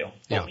work to do.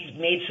 Yeah. But we've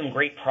made some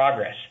great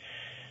progress.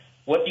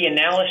 What the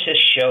analysis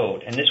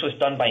showed, and this was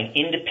done by an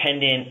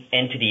independent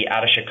entity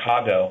out of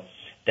Chicago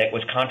that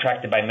was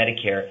contracted by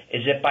Medicare,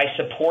 is that by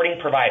supporting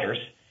providers,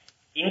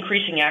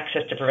 increasing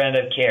access to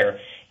preventative care,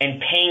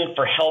 and paying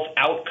for health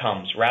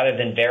outcomes rather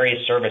than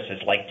various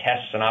services like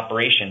tests and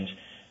operations,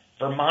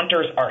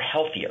 Vermonters are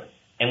healthier,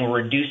 and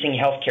we're reducing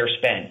healthcare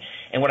spend.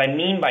 And what I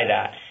mean by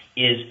that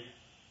is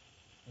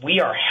we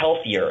are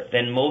healthier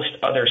than most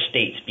other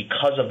states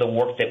because of the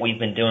work that we've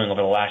been doing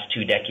over the last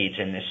 2 decades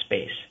in this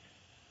space.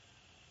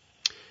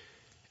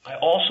 I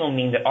also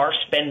mean that our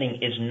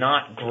spending is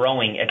not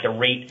growing at the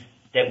rate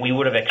that we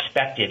would have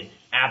expected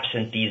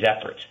absent these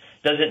efforts.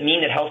 Does it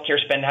mean that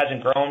healthcare spend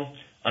hasn't grown?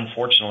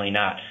 Unfortunately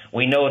not.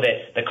 We know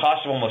that the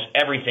cost of almost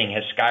everything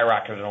has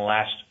skyrocketed in the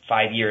last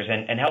 5 years,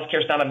 and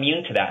healthcare is not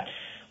immune to that.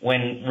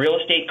 When real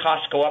estate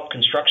costs go up,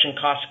 construction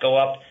costs go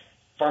up,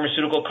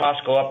 pharmaceutical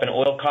costs go up, and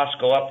oil costs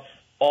go up,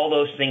 all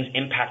those things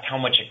impact how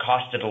much it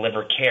costs to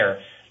deliver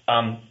care.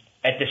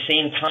 At the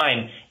same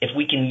time, if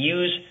we can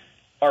use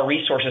our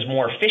resources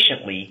more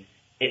efficiently,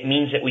 it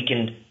means that we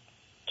can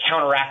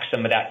counteract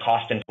some of that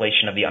cost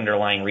inflation of the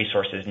underlying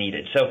resources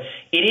needed. So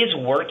it is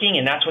working,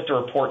 and that's what the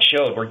report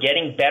showed. We're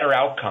getting better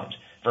outcomes.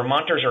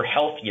 Vermonters are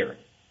healthier,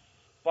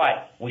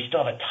 but we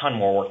still have a ton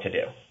more work to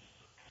do.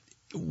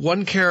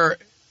 OneCare,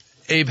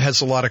 Abe,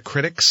 has a lot of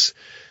critics.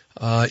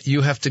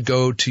 You have to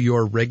go to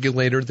your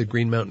regulator, the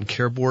Green Mountain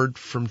Care Board,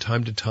 from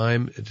time to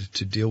time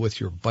to deal with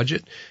your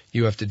budget.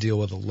 You have to deal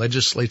with a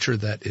legislature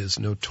that is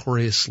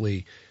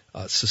notoriously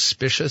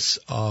suspicious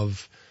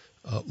of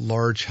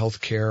large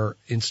healthcare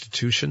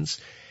institutions.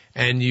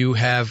 And you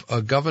have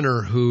a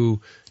governor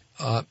who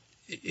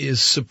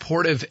is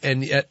supportive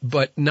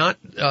but not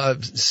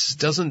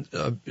doesn't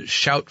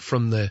shout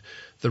from the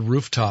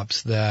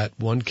rooftops that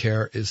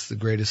OneCare is the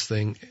greatest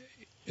thing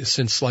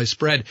since sliced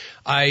bread.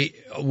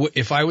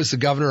 If I was the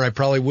governor, I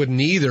probably wouldn't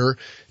either,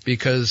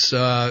 because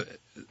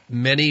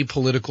many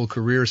political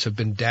careers have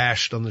been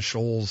dashed on the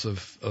shoals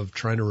of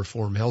trying to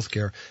reform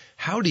healthcare.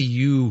 How do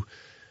you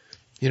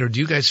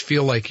guys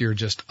feel like you're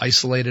just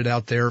isolated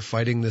out there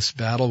fighting this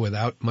battle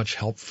without much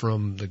help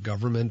from the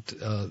government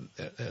and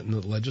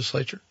the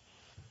legislature?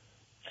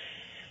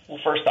 Well,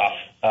 first off,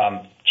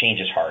 change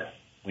is hard.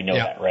 We know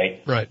that,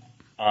 right? Right.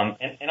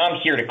 And I'm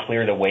here to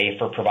clear the way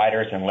for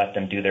providers and let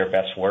them do their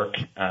best work.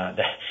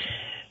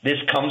 This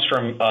comes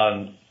from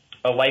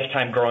a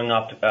lifetime growing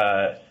up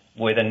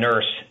with a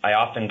nurse. I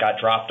often got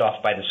dropped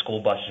off by the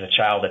school bus as a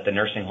child at the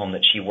nursing home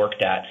that she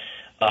worked at.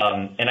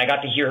 And I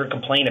got to hear her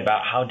complain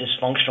about how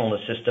dysfunctional the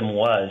system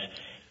was.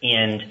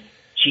 And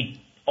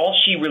all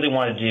she really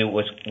wanted to do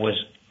was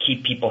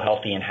keep people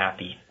healthy and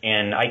happy.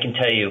 And I can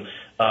tell you,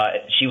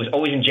 she was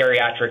always in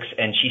geriatrics,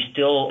 and she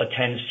still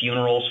attends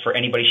funerals for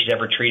anybody she's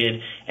ever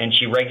treated. And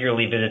she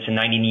regularly visits a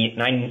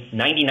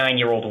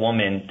 99-year-old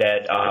woman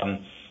that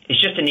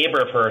is just a neighbor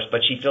of hers,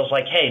 but she feels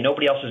like, hey,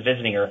 nobody else is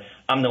visiting her.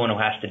 I'm the one who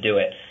has to do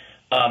it.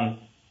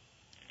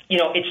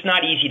 It's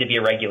not easy to be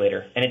a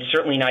regulator, and it's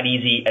certainly not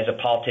easy as a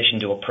politician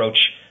to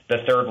approach the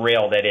third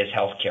rail that is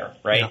healthcare,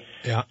 right?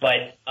 Yeah.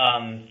 But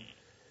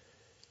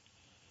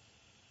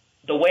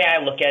the way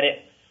I look at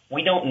it,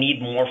 we don't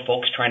need more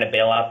folks trying to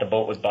bail out the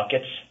boat with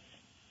buckets.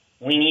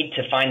 We need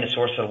to find the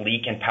source of the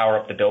leak and power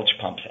up the bilge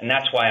pumps, and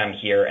that's why I'm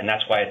here, and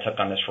that's why I took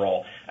on this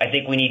role. I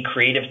think we need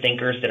creative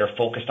thinkers that are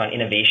focused on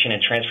innovation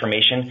and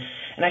transformation,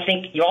 and I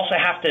think you also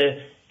have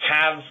to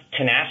have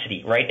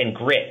tenacity, right, and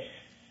grit.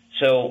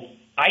 So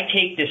I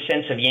take this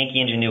sense of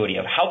Yankee ingenuity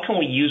of how can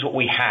we use what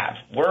we have?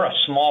 We're a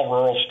small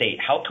rural state.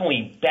 How can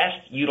we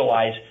best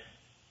utilize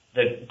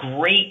the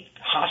great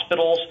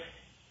hospitals,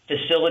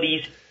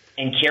 facilities,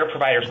 and care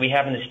providers we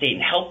have in the state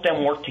and help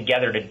them work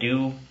together to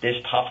do this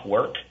tough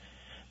work?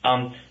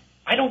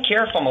 I don't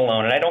care if I'm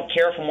alone, and I don't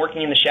care if I'm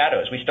working in the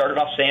shadows. We started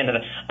off saying that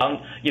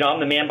I'm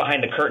the man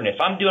behind the curtain. If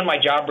I'm doing my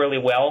job really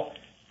well,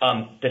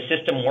 the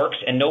system works,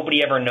 and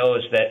nobody ever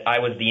knows that I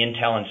was the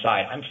intel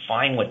inside. I'm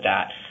fine with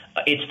that.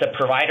 It's the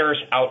providers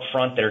out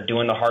front that are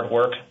doing the hard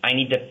work. I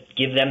need to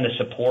give them the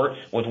support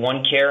with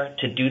OneCare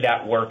to do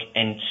that work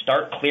and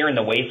start clearing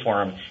the way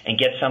for them and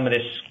get some of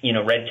this,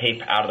 red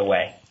tape out of the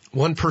way.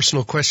 One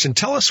personal question.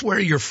 Tell us where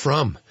you're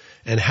from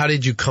and how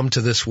did you come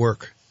to this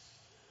work?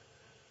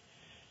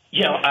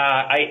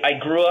 I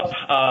grew up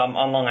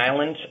on Long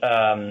Island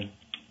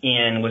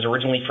and was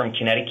originally from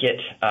Connecticut,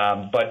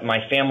 but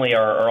my family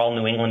are all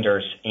New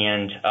Englanders.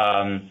 And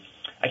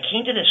I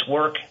came to this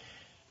work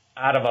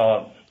out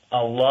of a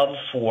love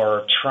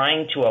for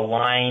trying to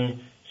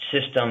align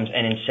systems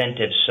and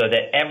incentives so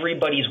that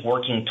everybody's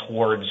working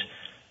towards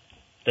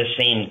the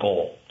same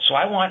goal. So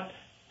I want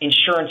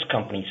insurance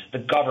companies, the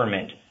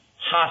government,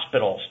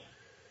 hospitals,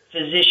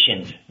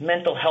 physicians,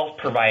 mental health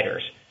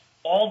providers,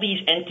 all these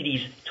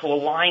entities to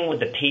align with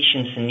the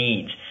patient's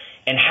needs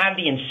and have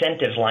the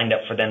incentives lined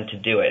up for them to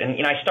do it.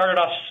 And I started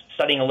off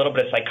studying a little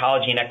bit of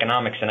psychology and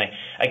economics, and I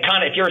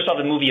kind of, if you ever saw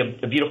the movie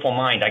A Beautiful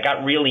Mind, I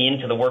got really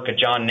into the work of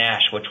John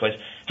Nash, which was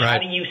how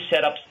do you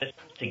set up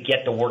systems to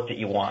get the work that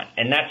you want?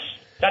 And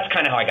that's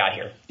kind of how I got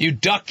here. You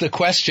ducked the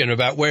question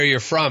about where you're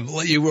from.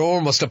 You were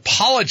almost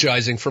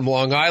apologizing from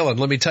Long Island.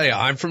 Let me tell you,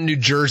 I'm from New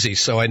Jersey,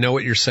 so I know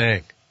what you're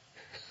saying.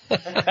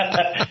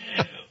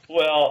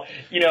 Well,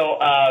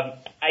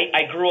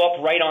 I grew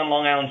up right on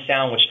Long Island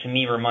Sound, which to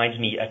me reminds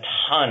me a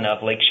ton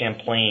of Lake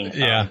Champlain.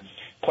 Yeah.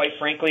 Quite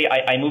frankly,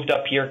 I moved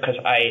up here because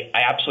I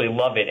absolutely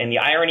love it. And the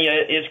irony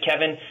is,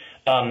 Kevin,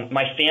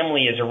 my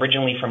family is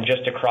originally from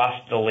just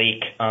across the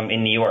lake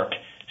in New York.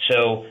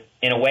 So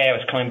in a way, I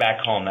was coming back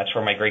home. That's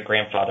where my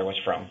great-grandfather was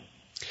from.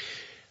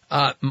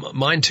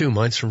 Mine too.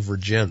 Mine's from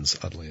Virgins,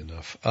 oddly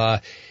enough.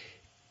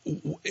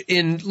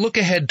 In look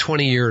ahead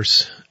 20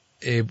 years,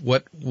 Abe,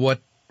 what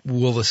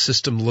will the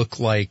system look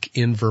like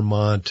in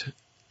Vermont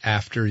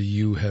after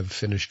you have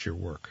finished your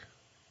work?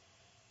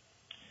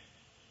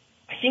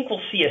 I think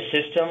we'll see a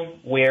system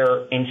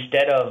where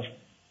instead of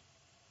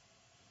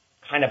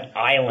kind of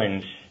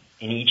islands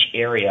in each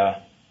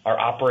area are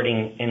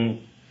operating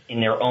in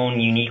their own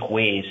unique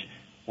ways,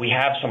 we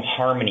have some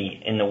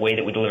harmony in the way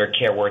that we deliver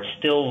care, where it's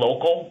still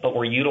local, but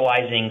we're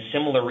utilizing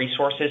similar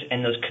resources,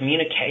 and those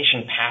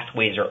communication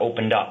pathways are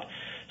opened up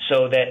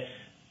so that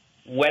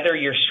whether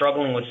you're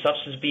struggling with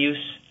substance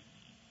abuse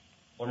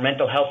or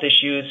mental health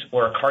issues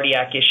or a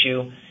cardiac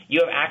issue,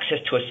 you have access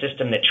to a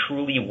system that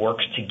truly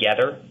works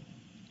together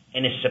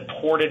and is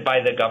supported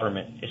by the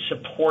government, is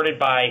supported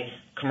by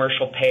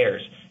commercial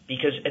payers.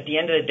 Because at the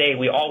end of the day,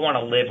 we all want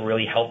to live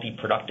really healthy,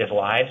 productive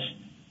lives.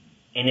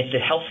 And if the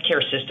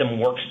healthcare system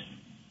works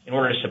in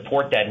order to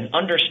support that and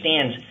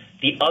understands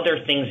the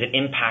other things that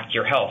impact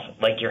your health,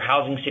 like your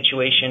housing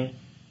situation,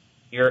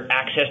 your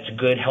access to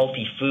good,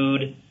 healthy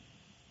food,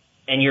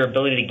 and your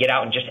ability to get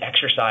out and just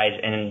exercise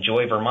and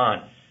enjoy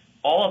Vermont,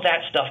 all of that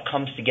stuff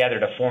comes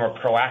together to form a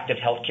proactive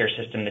healthcare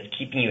system that's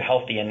keeping you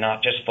healthy and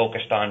not just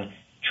focused on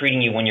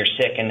treating you when you're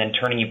sick and then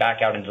turning you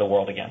back out into the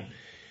world again.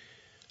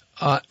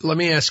 Let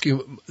me ask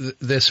you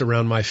this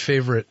around my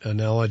favorite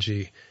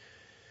analogy.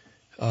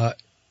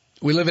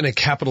 We live in a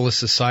capitalist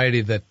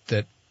society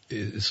that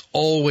is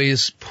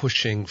always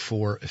pushing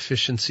for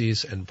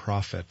efficiencies and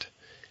profit.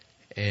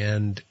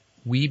 And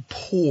we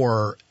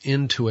pour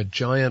into a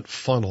giant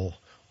funnel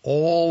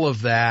all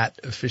of that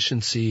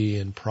efficiency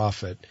and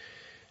profit,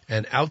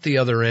 and out the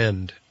other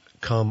end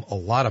come a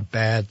lot of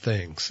bad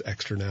things,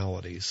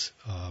 externalities.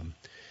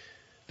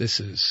 This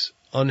is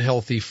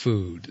unhealthy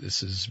food.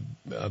 This is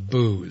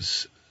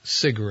booze,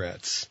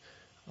 cigarettes,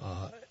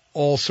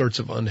 all sorts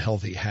of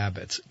unhealthy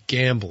habits,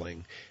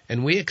 gambling,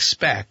 and we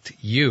expect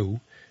you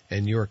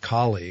and your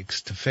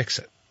colleagues to fix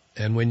it.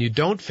 And when you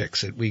don't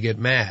fix it, we get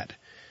mad.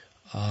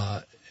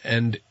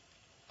 And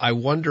I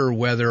wonder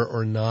whether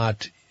or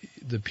not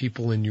the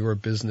people in your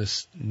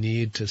business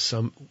need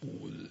to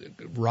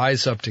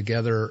rise up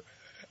together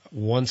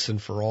once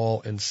and for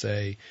all and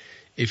say,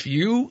 if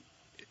you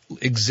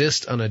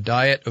exist on a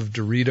diet of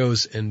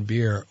Doritos and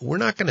beer, we're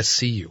not going to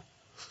see you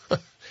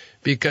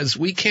because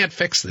we can't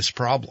fix this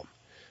problem.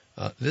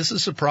 This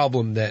is a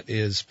problem that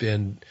has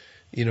been,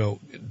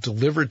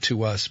 delivered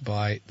to us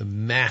by the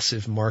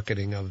massive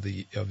marketing of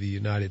the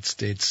United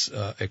States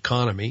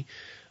economy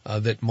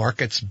that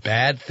markets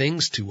bad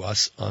things to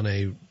us on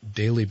a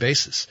daily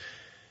basis.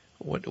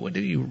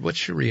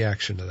 What's your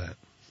reaction to that?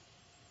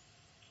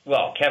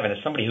 Well, Kevin,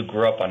 as somebody who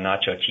grew up on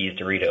nacho cheese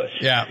Doritos,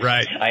 yeah,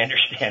 right, I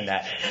understand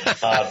that.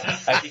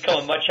 I've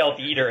become a much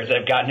healthier eater as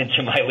I've gotten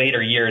into my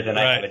later years, and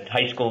I have a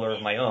high schooler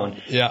of my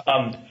own. Yeah.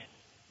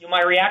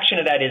 My reaction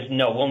to that is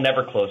no, we'll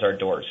never close our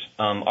doors.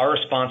 Our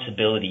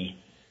responsibility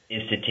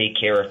is to take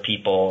care of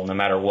people no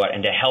matter what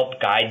and to help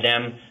guide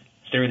them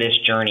through this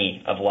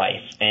journey of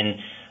life. And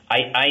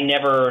I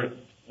never,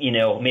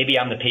 maybe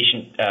I'm the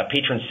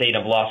patron saint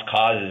of lost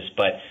causes,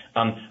 but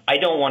I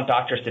don't want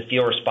doctors to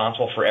feel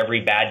responsible for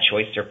every bad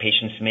choice their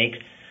patients make.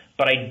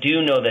 But I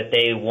do know that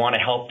they want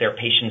to help their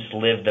patients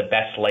live the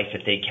best life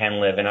that they can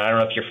live. And I don't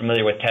know if you're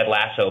familiar with Ted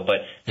Lasso,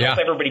 but help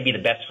everybody be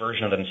the best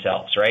version of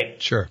themselves,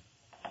 right? Sure.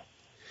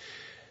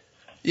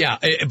 Yeah,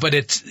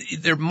 but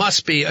there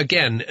must be,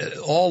 again,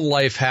 all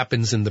life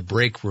happens in the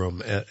break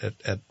room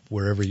at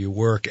wherever you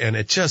work. And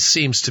it just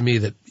seems to me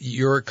that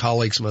your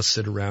colleagues must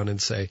sit around and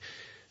say,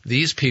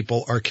 these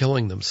people are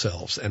killing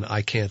themselves and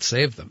I can't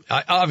save them.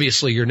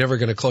 Obviously, you're never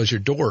going to close your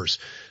doors,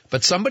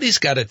 but somebody's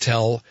got to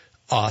tell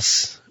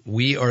us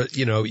you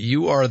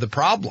are the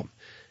problem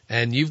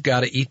and you've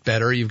got to eat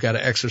better. You've got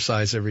to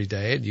exercise every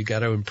day and you got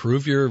to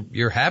improve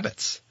your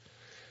habits.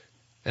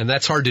 And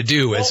that's hard to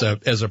do as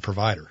a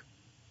provider.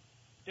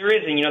 There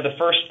is, and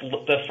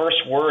the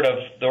first word of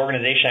the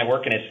organization I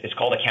work in is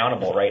called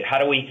accountable, right? How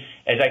do we,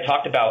 as I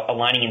talked about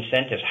aligning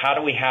incentives, how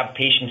do we have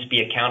patients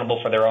be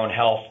accountable for their own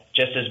health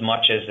just as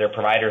much as their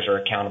providers are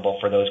accountable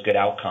for those good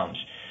outcomes?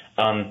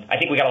 I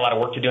think we got a lot of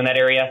work to do in that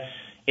area.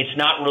 It's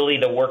not really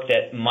the work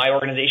that my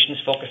organization is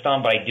focused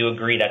on, but I do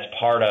agree that's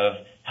part of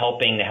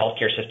helping the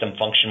healthcare system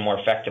function more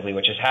effectively,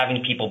 which is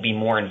having people be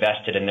more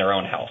invested in their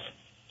own health.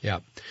 Yeah.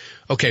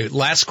 Okay,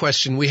 last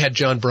question. We had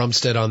John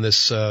Brumstead on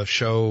this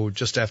show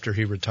just after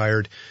he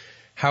retired.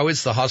 How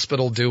is the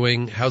hospital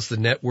doing? How's the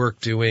network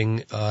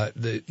doing?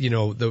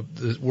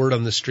 The word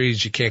on the street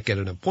is you can't get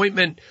an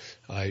appointment.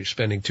 You're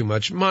spending too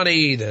much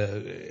money.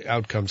 The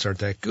outcomes aren't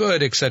that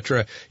good, et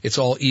cetera. It's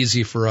all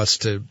easy for us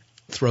to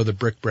throw the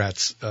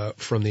brickbats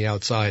from the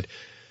outside.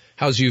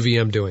 How's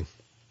UVM doing?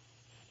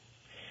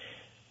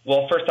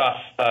 Well, first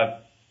off,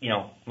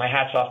 my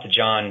hat's off to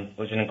John.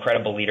 Was an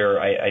incredible leader.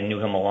 I knew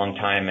him a long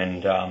time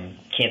and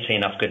can't say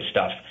enough good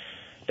stuff.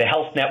 The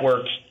health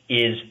network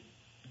is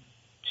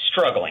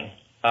struggling.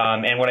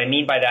 And what I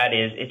mean by that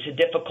is it's a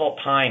difficult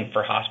time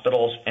for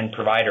hospitals and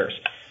providers.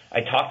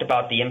 I talked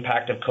about the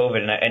impact of COVID,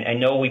 and I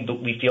know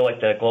we feel like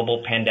the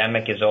global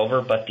pandemic is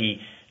over, but the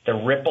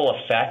ripple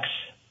effects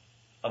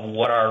of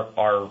what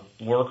our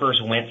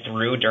workers went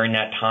through during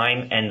that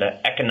time and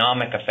the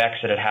economic effects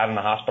that it had on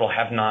the hospital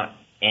have not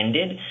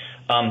ended.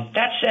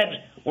 That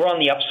said, we're on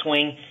the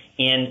upswing,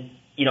 and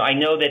I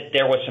know that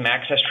there was some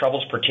access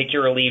troubles,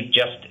 particularly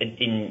just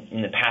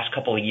in the past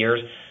couple of years.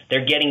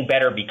 They're getting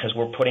better because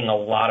we're putting a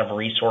lot of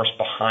resource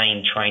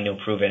behind trying to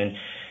improve it. And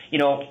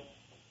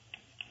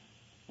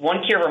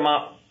OneCare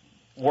Vermont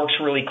works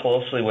really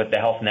closely with the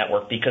health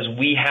network because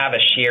we have a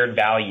shared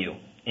value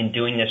in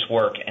doing this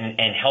work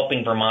and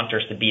helping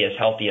Vermonters to be as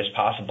healthy as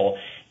possible.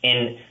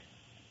 And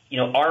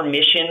our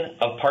mission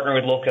of partnering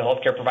with local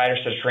healthcare providers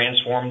to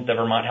transform the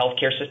Vermont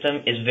healthcare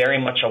system is very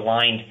much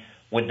aligned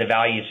with the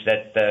values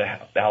that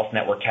the health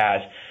network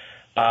has.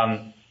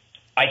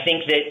 I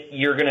think that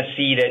you're going to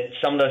see that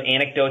some of those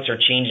anecdotes are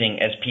changing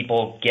as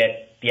people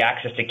get the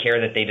access to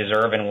care that they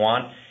deserve and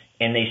want,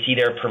 and they see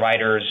their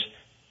providers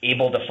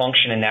able to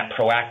function in that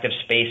proactive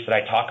space that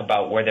I talk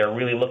about, where they're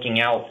really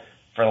looking out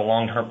for the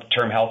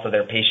long-term health of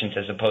their patients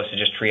as opposed to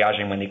just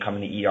triaging when they come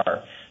in the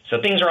ER.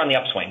 So things are on the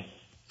upswing.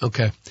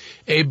 Okay.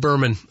 Abe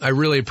Berman, I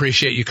really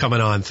appreciate you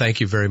coming on.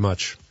 Thank you very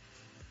much.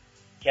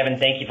 Kevin,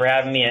 thank you for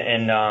having me,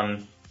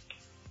 and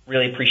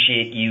really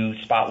appreciate you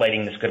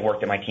spotlighting this good work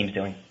that my team's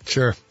doing.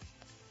 Sure.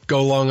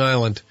 Go Long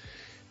Island.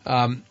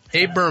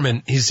 Abe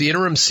Berman, he's the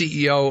interim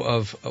CEO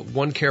of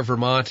OneCare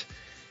Vermont,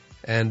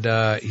 and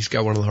he's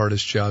got one of the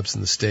hardest jobs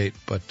in the state,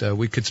 but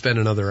we could spend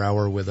another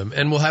hour with him,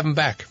 and we'll have him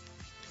back.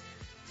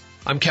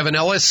 I'm Kevin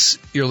Ellis.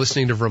 You're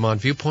listening to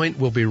Vermont Viewpoint.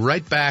 We'll be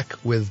right back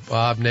with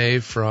Bob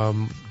Nave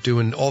from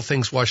doing all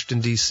things Washington,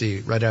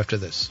 D.C. right after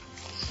this.